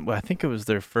have, I think it was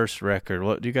their first record.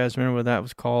 What do you guys remember what that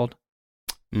was called?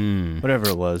 Whatever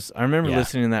it was. I remember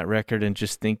listening to that record and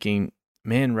just thinking,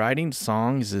 man, writing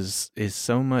songs is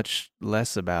so much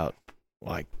less about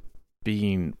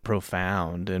being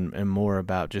profound and more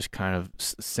about just kind of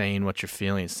saying what you're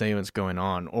feeling, saying what's going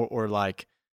on, or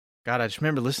God, I just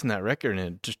remember listening to that record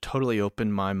and it just totally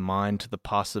opened my mind to the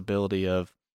possibility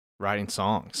of writing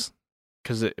songs.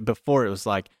 Because before it was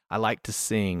I liked to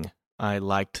sing, I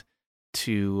liked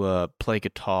to play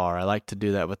guitar, I liked to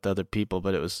do that with other people,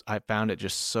 but I found it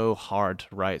just so hard to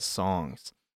write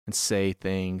songs and say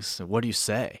things. What do you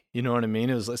say? You know what I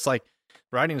mean? It's like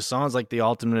writing a song is like the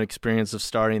ultimate experience of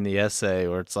starting the essay,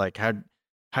 or it's like how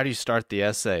do you start the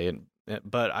essay?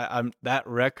 But I'm that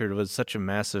record was such a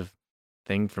massive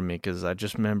thing for me because I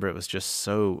just remember it was just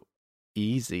so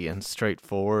easy and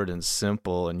straightforward and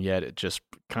simple, and yet it just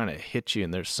kind of hit you.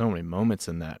 And there's so many moments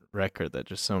in that record that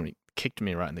just so many kicked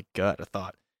me right in the gut. I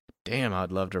thought, damn,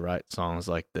 I'd love to write songs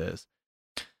like this.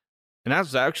 And that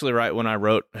was actually right when I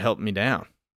wrote Help Me Down.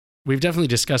 We've definitely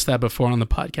discussed that before on the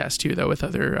podcast too, though, with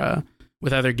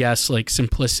other guests, like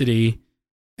simplicity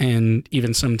and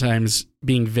even sometimes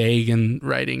being vague in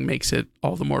writing makes it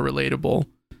all the more relatable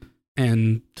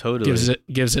and totally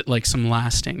gives it like some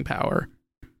lasting power.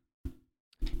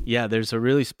 Yeah, there's a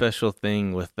really special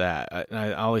thing with that.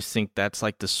 I always think that's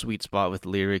like the sweet spot with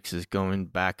lyrics, is going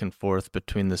back and forth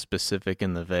between the specific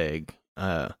and the vague.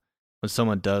 When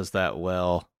someone does that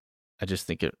well, I just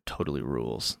think it totally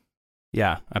rules.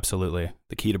 Yeah, absolutely.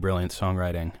 The key to brilliant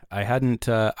songwriting. I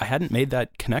hadn't made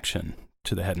that connection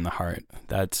to the Head and the Heart.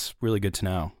 That's really good to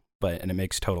know, and it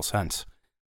makes total sense.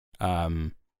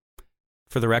 For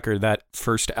the record, that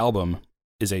first album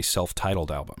is a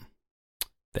self-titled album.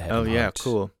 The Head and the Heart.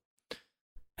 Cool.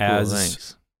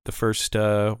 As the first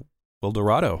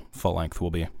Wilderado full length will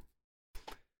be.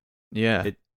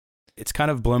 Yeah. It's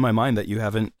kind of blown my mind that you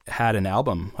haven't had an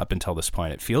album up until this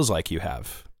point. It feels like you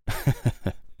have.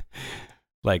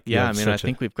 I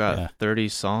think we've got 30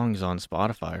 songs on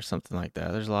Spotify or something like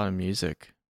that. There's a lot of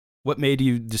music. What made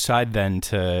you decide then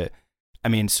so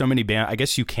many bands, I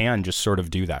guess you can just sort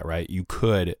of do that, right? You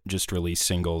could just release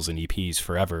singles and EPs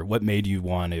forever. What made you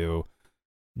want to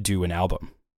do an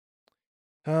album?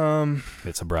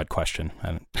 It's a broad question.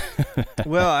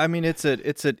 Well, I mean, it's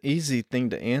an easy thing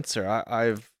to answer.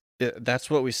 That's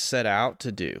what we set out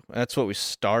to do. That's what we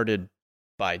started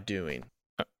by doing.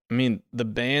 I mean, the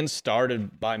band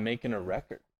started by making a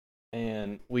record,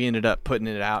 and we ended up putting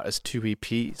it out as 2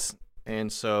 EPs.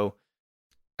 And so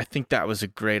I think that was a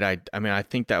great idea. I mean, I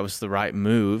think that was the right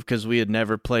move because we had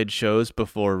never played shows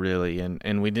before, really,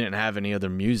 and we didn't have any other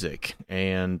music.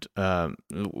 And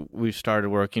we started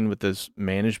working with this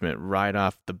management right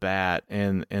off the bat,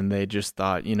 and they just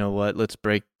thought, you know what, let's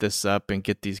break this up and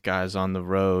get these guys on the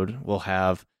road. We'll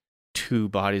have 2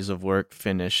 bodies of work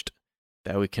finished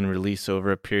that we can release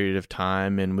over a period of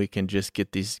time, and we can just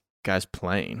get these guys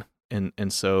playing.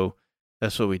 And so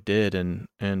that's what we did. And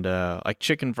like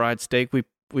Chicken Fried Steak,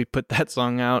 we put that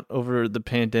song out over the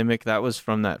pandemic. That was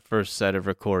from that first set of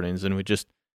recordings, and we just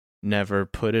never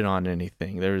put it on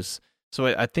anything. So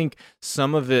I think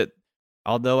some of it,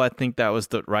 although I think that was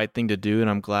the right thing to do,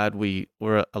 and I'm glad we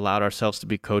were allowed ourselves to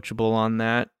be coachable on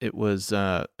that, it was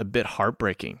a bit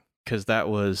heartbreaking because that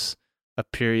was a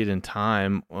period in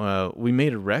time. We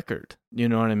made a record, you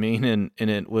know what I mean? And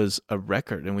it was a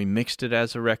record, and we mixed it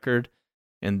as a record,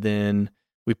 and then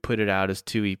we put it out as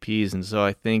 2 EPs. And so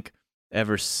I think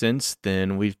ever since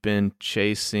then, we've been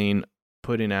chasing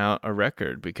putting out a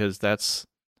record because that's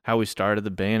how we started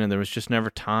the band, and there was just never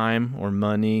time or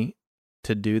money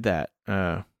to do that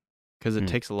because it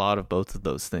takes a lot of both of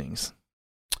those things.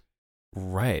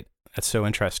 Right. That's so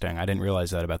interesting. I didn't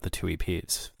realize that about the 2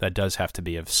 EPs. That does have to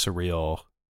be a surreal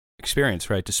experience,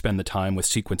 right? To spend the time with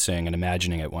sequencing and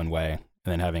imagining it one way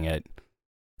and then having it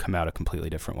come out a completely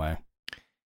different way.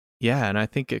 Yeah, and I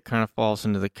think it kind of falls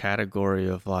into the category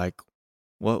of like,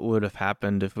 what would have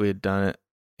happened if we had done it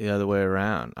the other way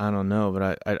around? I don't know,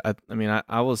 but I mean,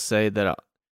 I will say that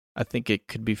I think it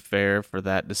could be fair for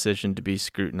that decision to be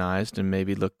scrutinized and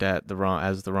maybe looked at the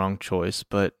wrong choice.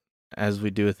 But as we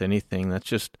do with anything, that's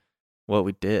just what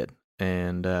we did.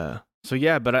 And so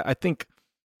yeah, but I think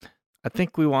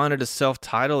we wanted to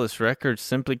self-title this record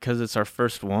simply because it's our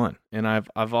first one, and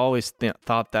I've always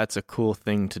thought that's a cool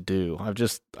thing to do. I've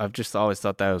just always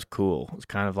thought that was cool. It's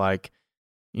kind of like,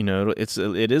 you know, it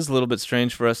is a little bit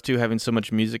strange for us too, having so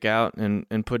much music out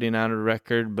and putting out a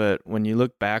record. But when you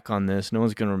look back on this, no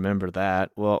one's going to remember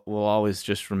that. We'll always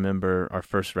just remember our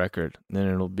first record. Then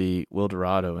it'll be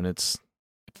Wilderado, and it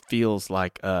feels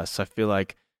like us. I feel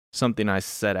like something I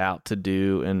set out to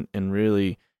do and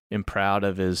really am proud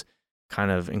of is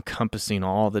kind of encompassing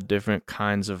all the different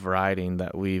kinds of writing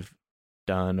that we've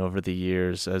done over the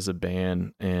years as a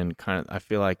band, and kind of I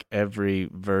feel like every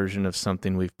version of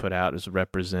something we've put out is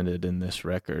represented in this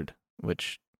record,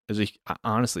 which I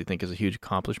honestly think is a huge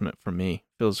accomplishment for me.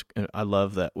 I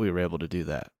love that we were able to do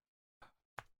that.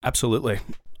 Absolutely.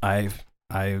 I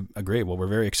agree. Well, we're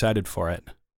very excited for it,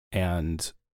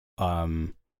 and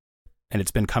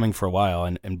it's been coming for a while,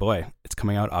 and boy, it's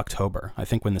coming out October. I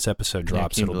think when this episode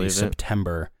drops, it'll be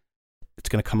September. It's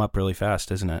going to come up really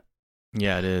fast, isn't it?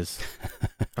 Yeah, it is.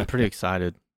 I'm pretty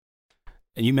excited.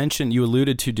 And you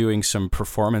alluded to doing some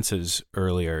performances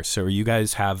earlier. So you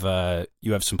guys have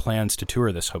some plans to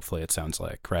tour this, hopefully, it sounds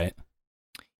like, right?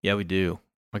 Yeah, we do.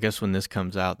 I guess when this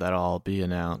comes out, that'll all be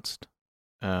announced.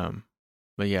 But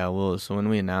yeah, so when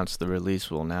we announce the release,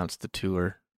 we'll announce the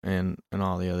tour and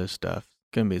all the other stuff.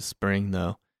 It's going to be spring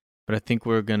though. But I think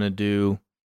we're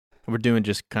doing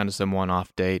just kind of some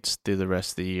one-off dates through the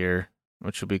rest of the year,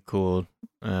 which will be cool.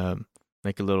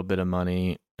 Make a little bit of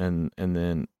money and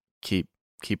then keep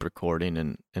recording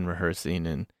and rehearsing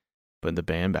and putting the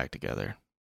band back together.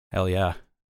 Hell yeah.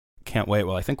 Can't wait.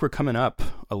 Well, I think we're coming up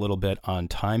a little bit on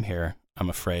time here, I'm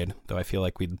afraid, though I feel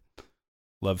like we'd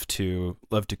love to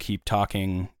keep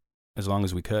talking as long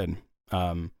as we could.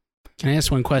 Can I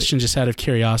ask one question just out of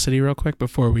curiosity real quick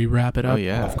before we wrap it up? Oh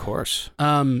yeah, of course. So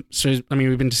I mean,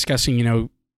 we've been discussing, you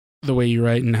know, the way you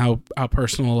write and how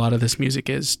personal a lot of this music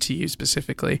is to you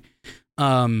specifically.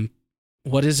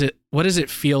 What does it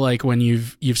feel like when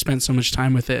you've spent so much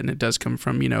time with it and it does come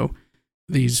from, you know,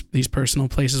 these personal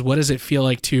places? What does it feel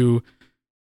like to,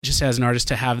 just as an artist,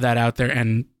 to have that out there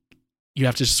and you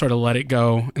have to just sort of let it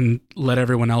go and let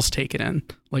everyone else take it in?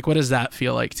 Like, what does that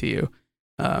feel like to you?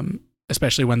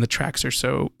 Especially when the tracks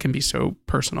can be so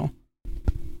personal.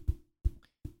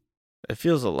 It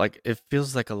feels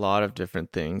like a lot of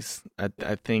different things.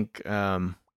 I think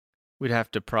we'd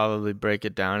have to probably break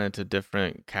it down into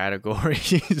different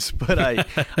categories, but I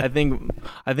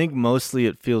think mostly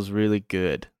it feels really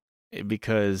good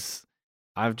because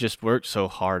I've just worked so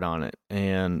hard on it,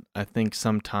 and I think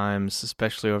sometimes,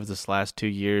 especially over this last 2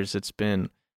 years, it's been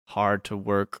hard to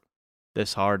work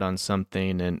this hard on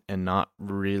something and not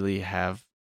really have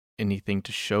anything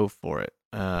to show for it.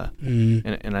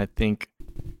 And I think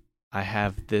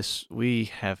we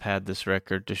have had this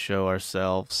record to show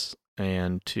ourselves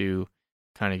and to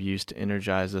kind of use to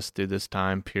energize us through this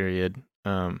time period.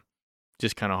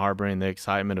 Just kind of harboring the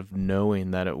excitement of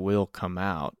knowing that it will come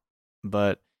out.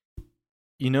 But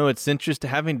it's interesting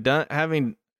having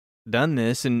done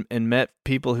this and met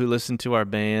people who listen to our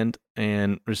band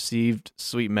and received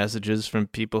sweet messages from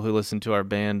people who listen to our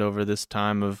band over this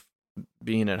time of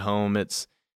being at home.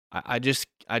 I just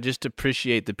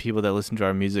appreciate the people that listen to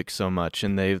our music so much,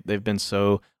 and they've been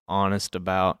so honest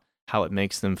about how it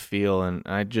makes them feel, and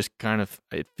I just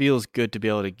it feels good to be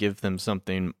able to give them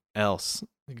something else,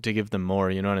 to give them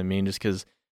more, you know what I mean? Just because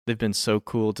they've been so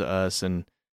cool to us, and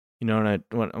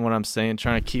what I'm saying,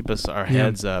 trying to keep us our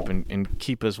heads up and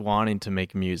keep us wanting to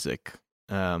make music.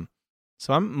 So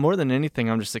I'm more than anything,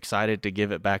 I'm just excited to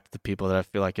give it back to the people that I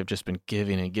feel like have just been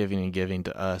giving and giving and giving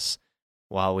to us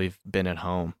while we've been at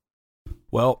home.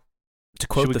 Well, to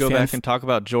quote should we go back and talk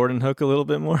about Jordan Hook a little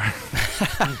bit more?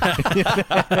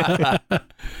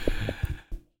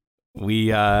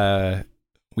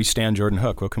 We stand Jordan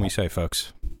Hook. What can we say,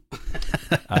 folks?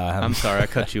 I'm sorry, I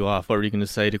cut you off. What were you going to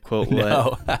say to quote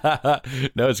what?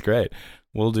 No, it's great.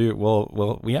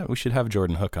 We should have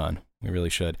Jordan Hook on. We really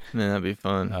should. Man, that'd be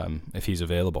fun. If he's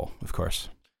available, of course.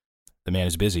 The man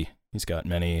is busy. He's got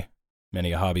many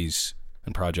hobbies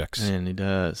and projects. And he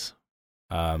does.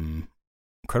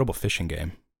 Incredible fishing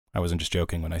game. I wasn't just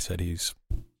joking when I said he's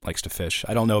likes to fish.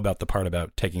 I don't know about the part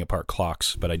about taking apart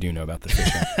clocks, but I do know about the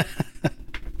fishing.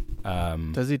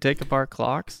 Does he take apart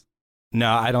clocks?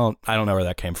 No, I don't know where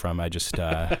that came from. I just threw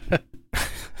that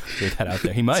out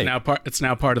there. He might. It's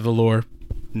now part of the lore.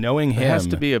 Knowing him, it has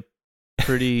to be a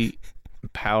pretty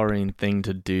empowering thing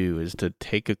to do, is to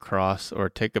take apart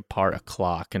a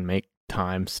clock and make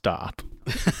time stop,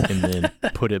 and then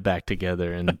put it back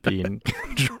together and be in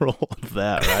control of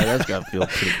that. Right? That's got to feel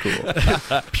pretty cool.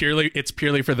 It's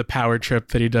purely for the power trip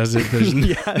that he does it.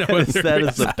 That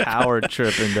is a power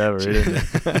trip endeavor,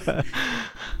 isn't it?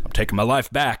 I'm taking my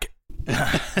life back. He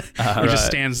just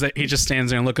stands there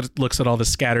and looks at all the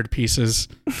scattered pieces,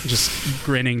 just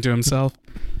grinning to himself.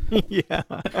 Yeah.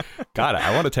 God,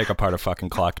 I want to take apart a fucking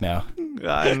clock now.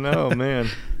 I know, man.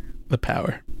 The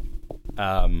power.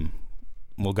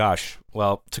 Well, gosh.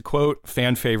 Well, to quote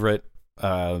fan favorite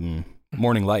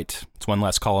Morning Light, it's one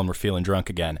last call and we're feeling drunk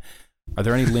again. Are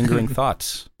there any lingering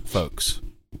thoughts, folks,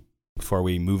 before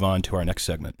we move on to our next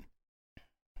segment?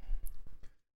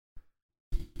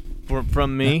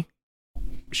 From me?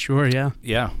 Sure, yeah.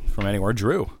 Yeah, from anywhere.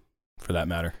 Drew, for that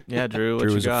matter. Yeah, Drew, what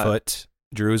Drew you is got? a foot.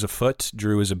 Drew is a foot.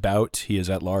 Drew is about. He is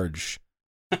at large.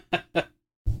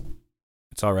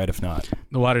 It's all right if not.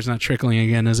 The water's not trickling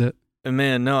again, is it?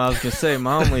 Man, no, I was gonna say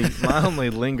my only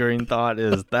lingering thought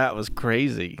is that was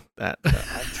crazy. That I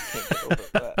just can't get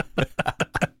over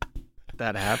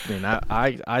that happening.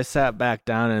 I sat back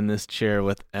down in this chair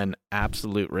with an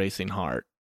absolute racing heart.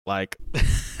 Like,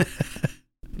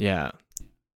 yeah,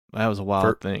 that was a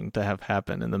wild thing to have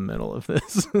happen in the middle of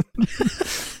this.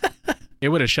 It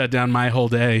would have shut down my whole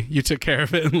day. You took care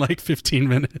of it in like 15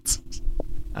 minutes.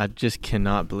 I just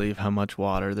cannot believe how much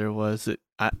water there was. It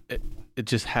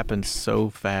just happened so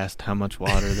fast how much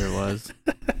water there was.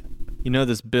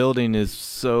 This building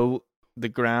the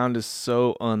ground is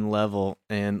so unlevel,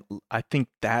 and I think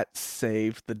that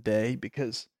saved the day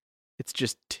because it's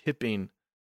just tipping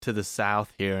to the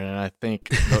south here, and I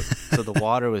think so the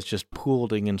water was just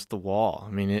pooled against the wall.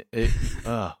 I mean, it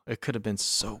could have been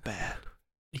so bad.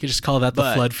 You could just call that the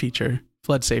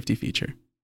flood safety feature.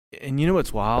 And you know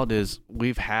what's wild is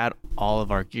we've had all of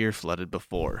our gear flooded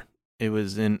before. It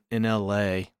was in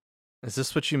LA. Is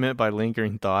this what you meant by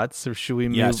lingering thoughts, or should we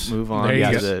move on?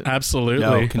 There you go. Absolutely.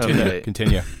 No, continue. Okay.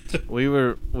 Continue. We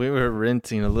were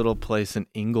renting a little place in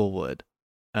Inglewood,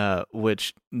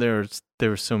 which there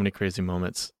were so many crazy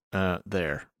moments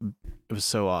there. It was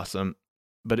so awesome,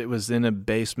 but it was in a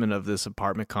basement of this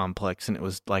apartment complex, and it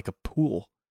was like a pool,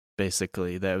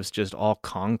 basically. That was just all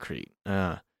concrete.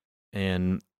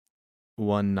 And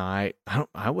one night,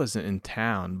 I wasn't in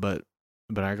town, but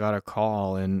I got a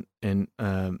call, and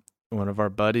one of our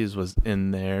buddies was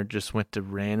in there, just went to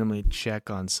randomly check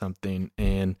on something,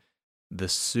 and the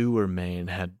sewer main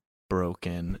had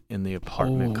broken in the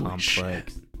apartment complex.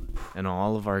 Shit. And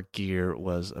all of our gear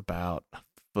was about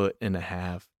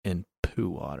 1.5 feet in poo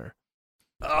water.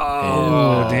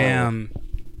 Oh, damn.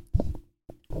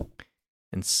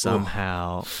 And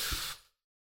somehow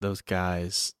those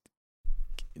guys,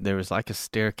 there was like a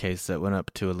staircase that went up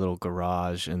to a little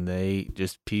garage, and they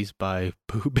just piece by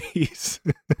piece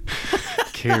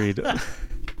carried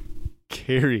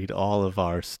carried all of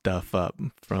our stuff up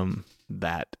from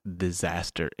that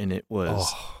disaster, and it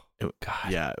was, God.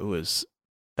 yeah,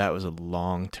 that was a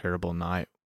long, terrible night.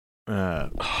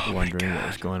 Wondering what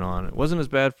was going on. It wasn't as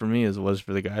bad for me as it was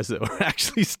for the guys that were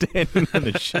actually standing in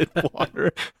the shit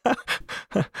water.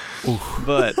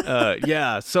 But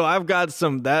yeah, so I've got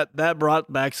some that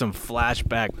brought back some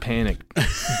flashback panic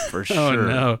for sure. Oh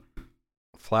no.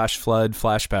 Flash flood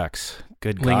flashbacks.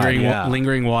 Good God.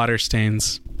 Lingering water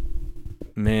stains.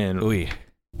 Man. Ooh.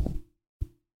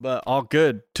 But all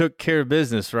good. Took care of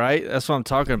business, right? That's what I'm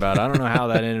talking about. I don't know how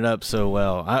that ended up so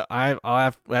well. I'll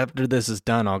have, after this is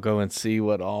done, I'll go and see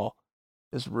what all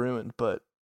is ruined. But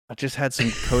I just had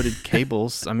some coated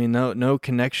cables. I mean, no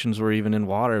connections were even in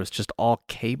water. It was just all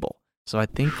cable. So I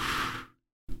think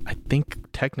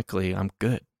technically I'm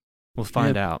good. We'll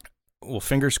find out. Well,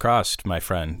 fingers crossed, my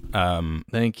friend.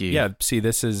 Thank you. Yeah, see,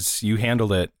 you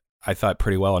handled it, I thought,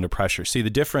 pretty well under pressure. See,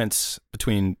 the difference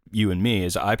between you and me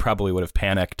is I probably would have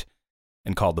panicked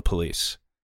and called the police.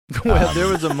 Well, there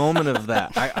was a moment of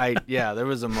that. There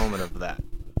was a moment of that.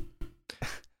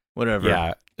 Whatever.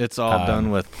 Yeah. It's all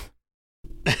done with.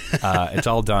 It's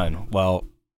all done. Well,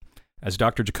 as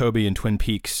Dr. Jacoby in Twin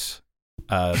Peaks,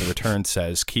 The Return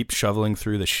says, keep shoveling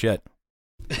through the shit.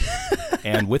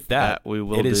 And with that we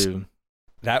will do.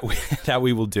 That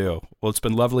we will do. Well, it's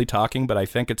been lovely talking, but I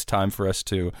think it's time for us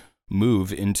to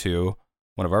move into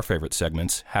one of our favorite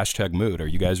segments, #Mood. Are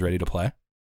you guys ready to play?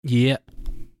 Yeah.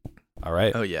 All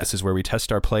right. Oh, yeah. This is where we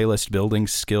test our playlist building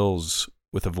skills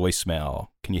with a voicemail.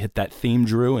 Can you hit that theme,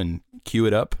 Drew, and cue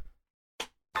it up?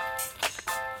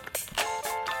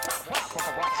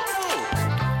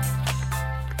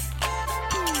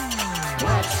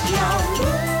 What's your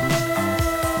mood?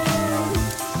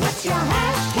 What's your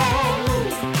hashtag?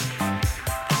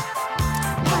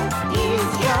 What is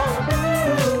your mood?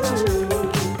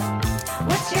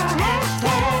 What's your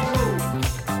hashtag?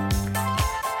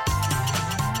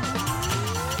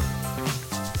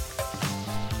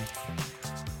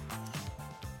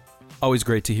 Always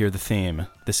great to hear the theme.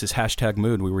 This is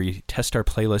 #Mood, where we test our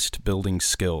playlist building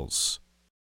skills.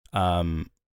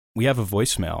 We have a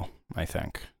voicemail, I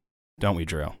think. Don't we,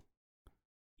 Drew?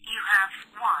 You have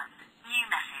one new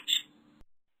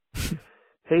message.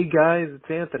 Hey guys, it's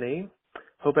Anthony.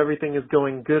 Hope everything is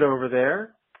going good over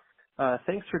there.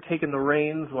 Thanks for taking the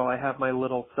reins while I have my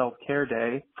little self-care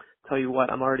day. Tell you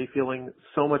what, I'm already feeling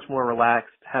so much more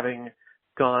relaxed having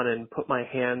gone and put my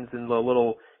hands in the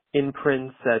little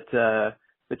imprints at the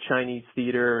Chinese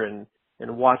theater and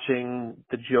watching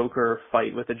the Joker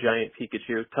fight with a giant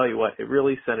Pikachu. Tell you what, it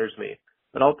really centers me.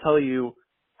 But I'll tell you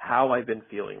how I've been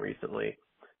feeling recently.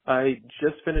 I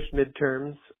just finished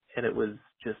midterms, and it was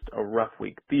just a rough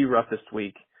week, the roughest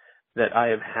week that I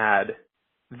have had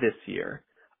this year.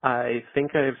 I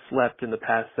think I have slept in the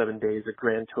past 7 days a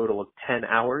grand total of 10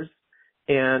 hours,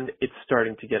 and it's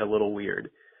starting to get a little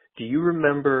weird. Do you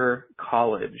remember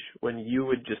college when you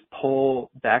would just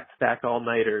pull back-to-back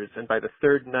all-nighters, and by the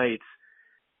third night,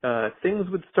 things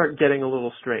would start getting a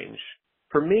little strange?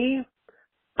 For me,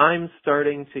 I'm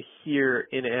starting to hear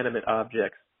inanimate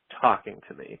objects talking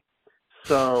to me.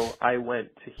 So I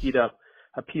went to heat up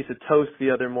a piece of toast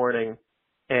the other morning,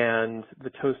 and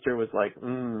the toaster was like,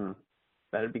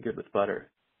 that'd be good with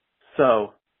butter.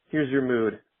 So here's your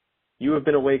mood. You have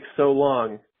been awake so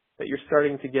long that you're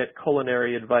starting to get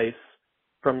culinary advice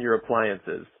from your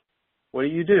appliances. What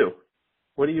do?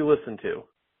 What do you listen to?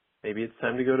 Maybe it's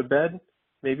time to go to bed.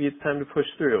 Maybe it's time to push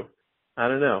through. I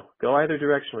don't know. Go either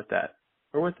direction with that.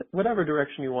 Or with whatever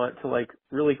direction you want to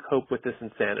really cope with this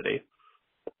insanity.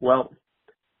 Well,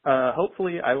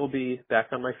 hopefully I will be back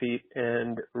on my feet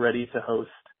and ready to host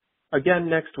again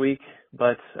next week,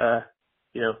 but,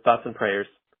 thoughts and prayers.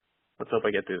 Let's hope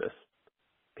I get through this.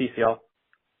 Peace, y'all.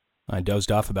 I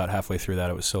dozed off about halfway through that.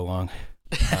 It was so long.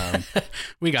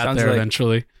 We got there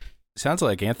eventually. Sounds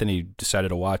like Anthony decided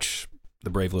to watch The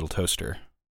Brave Little Toaster,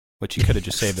 which he could have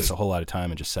just saved us a whole lot of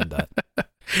time and just said that.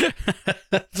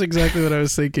 That's exactly what I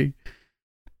was thinking.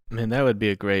 Man, that would be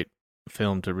a great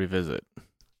film to revisit.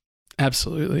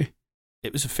 Absolutely.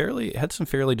 It had some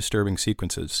fairly disturbing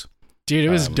sequences. Dude, it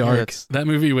was dark. That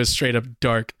movie was straight up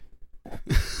dark.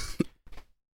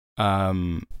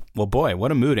 Well, boy,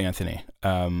 what a mood, Anthony.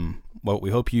 Well,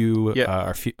 we hope you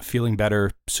are feeling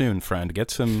better soon, friend. Get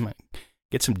some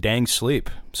dang sleep.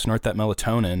 Snort that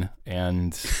melatonin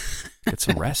and get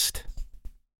some rest.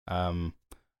 All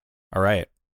right.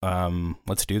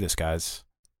 Let's do this, guys.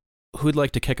 Who'd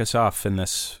like to kick us off in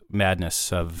this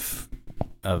madness of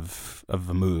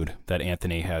the mood that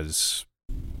Anthony has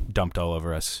dumped all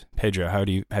over us? Pedro, how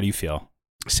do you feel?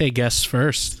 Say guests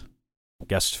first.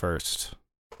 Guests first.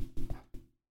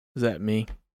 Is that me?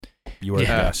 You are the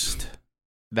best.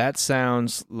 That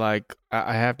sounds like,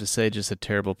 I have to say, just a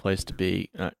terrible place to be.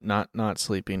 Not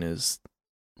sleeping is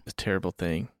a terrible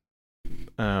thing.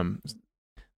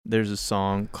 There's a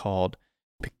song called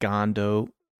Picando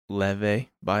Leve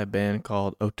by a band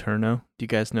called Oterno. Do you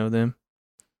guys know them?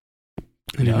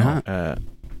 I do not.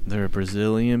 They're a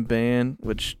Brazilian band,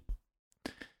 which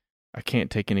I can't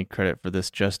take any credit for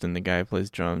this. Justin, the guy who plays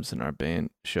drums in our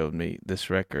band, showed me this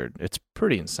record. It's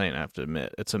pretty insane, I have to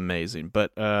admit. It's amazing.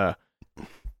 But I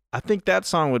think that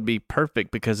song would be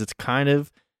perfect because it's kind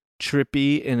of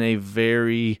trippy in a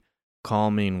very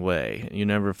calming way. You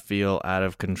never feel out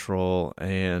of control.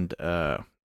 And I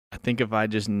think if I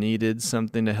just needed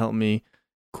something to help me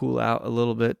cool out a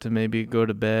little bit to maybe go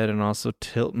to bed and also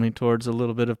tilt me towards a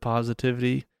little bit of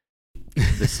positivity,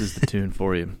 this is the tune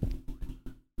for you.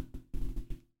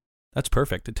 That's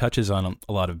perfect. It touches on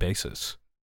a lot of bases.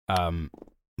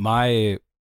 My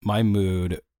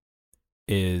mood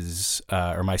is,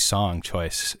 or my song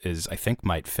choice is, I think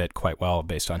might fit quite well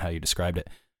based on how you described it.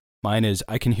 Mine is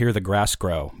I Can Hear the Grass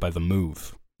Grow by The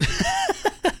Move.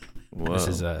 Whoa. This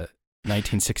is a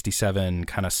 1967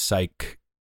 kind of psych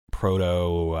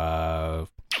proto,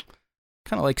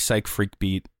 kind of like psych freak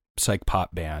beat, psych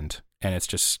pop band. And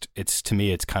to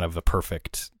me, it's kind of the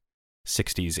perfect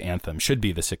 60s anthem. Should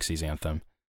be the 60s anthem.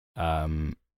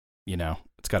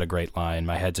 It's got a great line.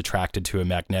 My head's attracted to a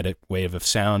magnetic wave of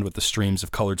sound with the streams of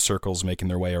colored circles making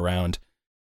their way around.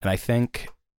 And I think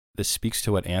this speaks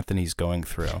to what Anthony's going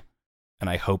through. And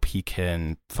I hope he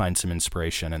can find some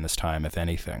inspiration in this time, if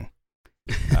anything.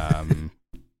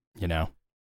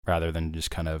 Rather than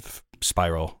just kind of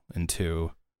spiral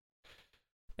into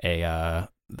a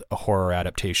horror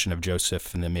adaptation of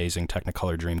Joseph and the Amazing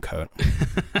Technicolor Dreamcoat.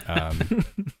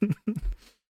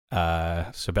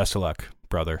 So best of luck,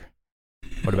 brother.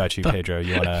 What about you, Pedro?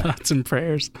 You wanna thoughts and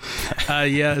prayers?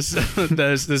 Yes,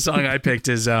 the song I picked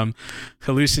is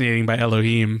 "Hallucinating" by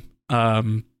Elohim.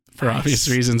 For obvious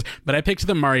reasons, but I picked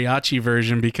the mariachi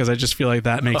version because I just feel like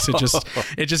that makes it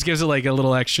just gives it like a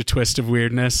little extra twist of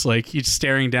weirdness. Like you're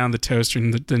staring down the toaster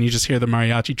and then you just hear the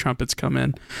mariachi trumpets come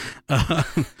in.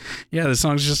 The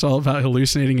song's just all about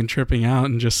hallucinating and tripping out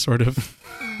and just sort of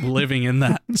living in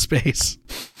that space.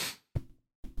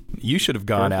 You should have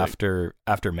gone after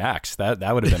Max. That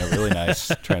would have been a really nice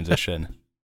transition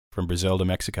from Brazil to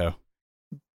Mexico.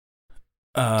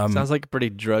 Sounds like a pretty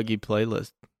druggy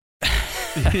playlist.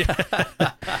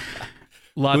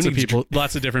 Lots of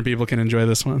different people can enjoy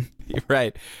this one. You're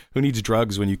right. Who needs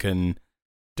drugs when you can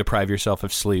deprive yourself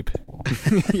of sleep?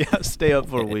 Yeah, stay up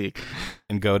for a week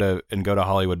and go to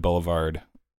Hollywood Boulevard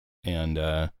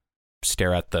and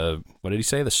stare at what did he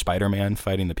say? The Spider-Man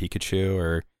fighting the Pikachu,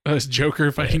 or it's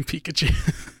Joker fighting Pikachu.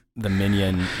 The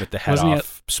minion with the head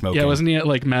off smoking. Yeah, wasn't he at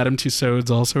like Madame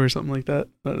Tussauds also or something like that?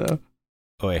 I don't know.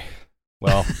 Oy.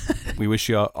 Well, we wish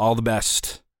you all the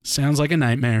best. Sounds like a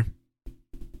nightmare.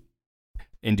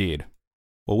 Indeed.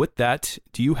 Well, with that,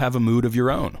 do you have a mood of your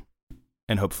own?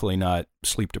 And hopefully not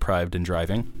sleep deprived and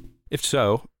driving? If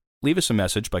so, leave us a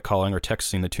message by calling or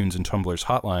texting the Tunes and Tumblers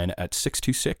hotline at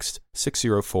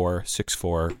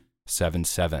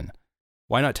 626-604-6477.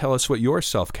 Why not tell us what your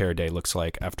self-care day looks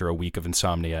like after a week of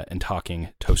insomnia and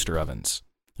talking toaster ovens?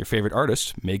 Your favorite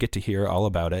artist may get to hear all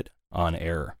about it on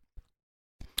air.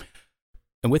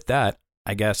 And with that,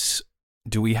 I guess,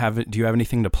 do you have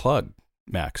anything to plug,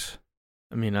 Max?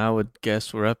 I mean, I would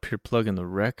guess we're up here plugging the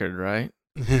record, right?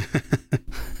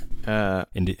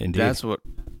 Indeed. That's what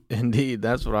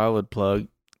I would plug.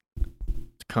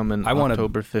 It's coming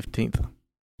October 15th.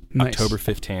 Nice. October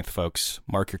 15th, folks.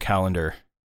 Mark your calendar.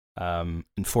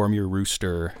 Inform your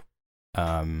rooster,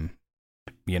 who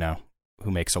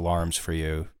makes alarms for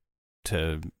you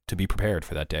to be prepared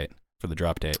for that date, for the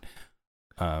drop date.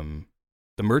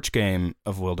 The merch game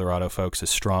of Wilderado, folks, is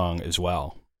strong as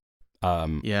well.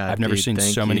 I've never seen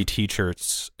so many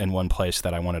T-shirts in one place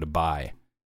that I wanted to buy.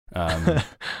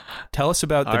 Tell us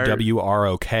about the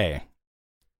WROK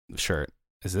shirt.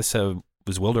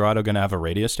 Was Wilderado going to have a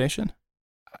radio station?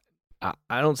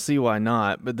 I don't see why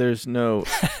not, but there's no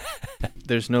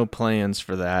plans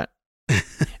for that.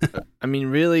 I mean,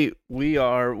 really, we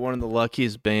are one of the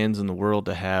luckiest bands in the world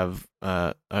to have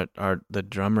the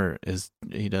drummer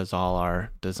he does all our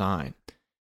design,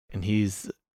 and he's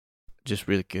just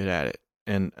really good at it.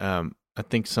 And I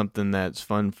think something that's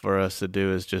fun for us to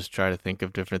do is just try to think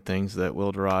of different things that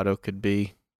Wilderado could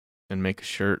be and make a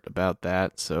shirt about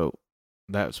that. So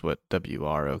that's what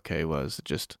WROK was,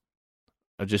 just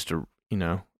a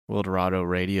Wilderado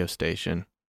radio station.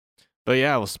 But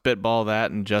yeah, we'll spitball that,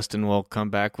 and Justin will come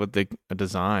back with a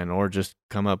design, or just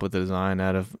come up with a design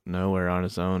out of nowhere on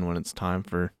his own when it's time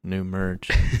for new merch.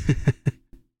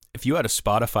 If you had a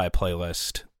Spotify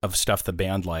playlist of stuff the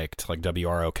band liked, like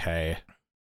WROK,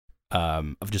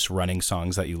 of just running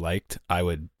songs that you liked, I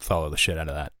would follow the shit out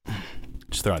of that.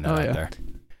 Just throwing that out there.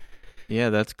 Yeah,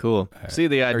 that's cool. Right. See,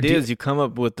 the idea is you come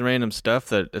up with random stuff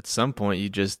that at some point you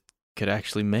just could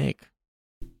actually make.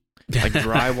 Like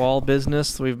drywall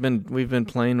business, we've been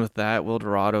playing with that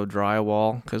Wilderado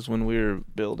drywall, because when we were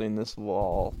building this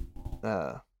wall,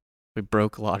 we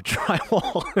broke a lot of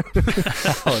drywall.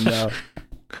 Oh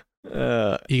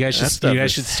no! You guys should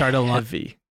start a line.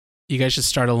 Heavy. You guys should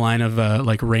start a line of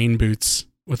like rain boots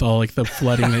with all like the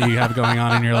flooding that you have going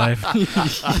on in your life.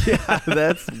 Yeah,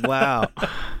 that's wow.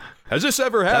 Has this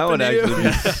ever That happened would to you? actually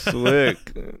be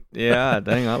slick. Yeah,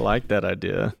 dang, I like that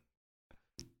idea.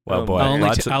 Well, boy, I'll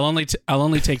I'll only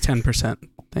take 10%.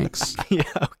 Thanks. Yeah,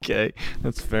 okay,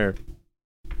 that's fair.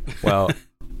 Well,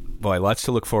 boy, lots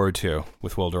to look forward to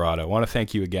with Wilderado. I want to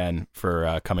thank you again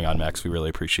for coming on, Max. We really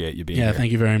appreciate you being here. Yeah,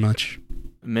 thank you very much.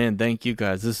 Man, thank you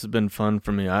guys. This has been fun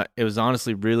for me. It was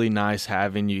honestly really nice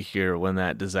having you here when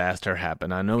that disaster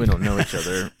happened. I know we don't know each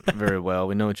other very well.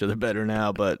 We know each other better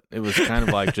now, but it was kind of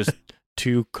like just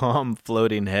two calm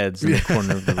floating heads in the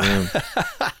corner of the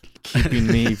room, keeping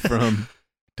me from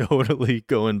totally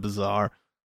going bizarre.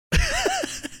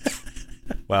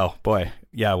 Well, boy,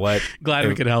 yeah, what? Glad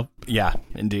we could help. Yeah,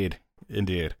 indeed.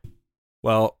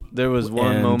 Well, There was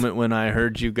one moment when I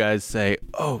heard you guys say,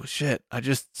 "Oh shit, I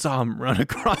just saw him run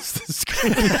across the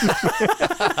screen."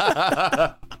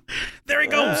 There he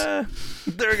goes.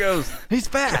 There he goes. He's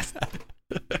fast.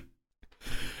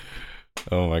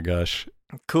 oh my gosh.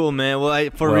 Cool, man. Well,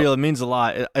 for real, it means a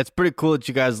lot. It's pretty cool that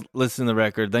you guys listen to the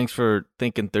record. Thanks for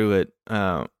thinking through it.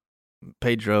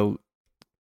 Pedro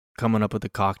coming up with a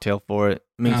cocktail for it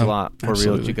means a lot. For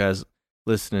real that you guys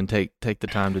listen and take the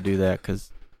time to do that,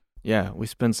 because yeah, we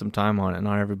spend some time on it.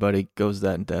 Not everybody goes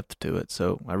that in depth to it,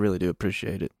 so I really do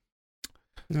appreciate it.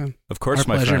 Yeah. Of course, Our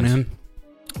my pleasure, friends. man.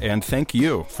 And thank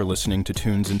you for listening to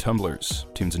Tunes and Tumblers.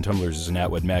 Tunes and Tumblers is an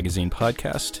Atwood Magazine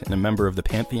podcast and a member of the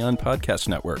Pantheon Podcast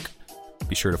Network.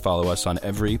 Be sure to follow us on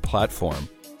every platform.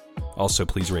 Also,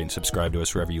 please rate and subscribe to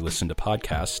us wherever you listen to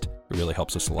podcasts. It really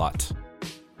helps us a lot.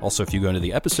 Also, if you go into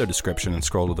the episode description and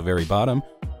scroll to the very bottom,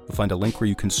 you'll find a link where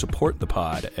you can support the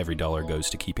pod. Every dollar goes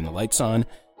to keeping the lights on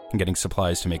and getting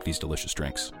supplies to make these delicious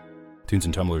drinks. Tunes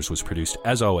and Tumblers was produced,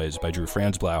 as always, by Drew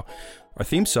Franzblau. Our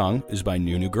theme song is by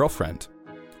New Girlfriend.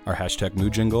 Our hashtag Moo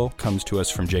jingle comes to us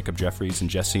from Jacob Jeffries and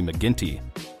Jesse McGinty.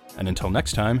 And until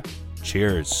next time,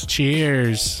 cheers.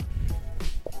 Cheers.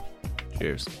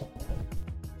 Cheers.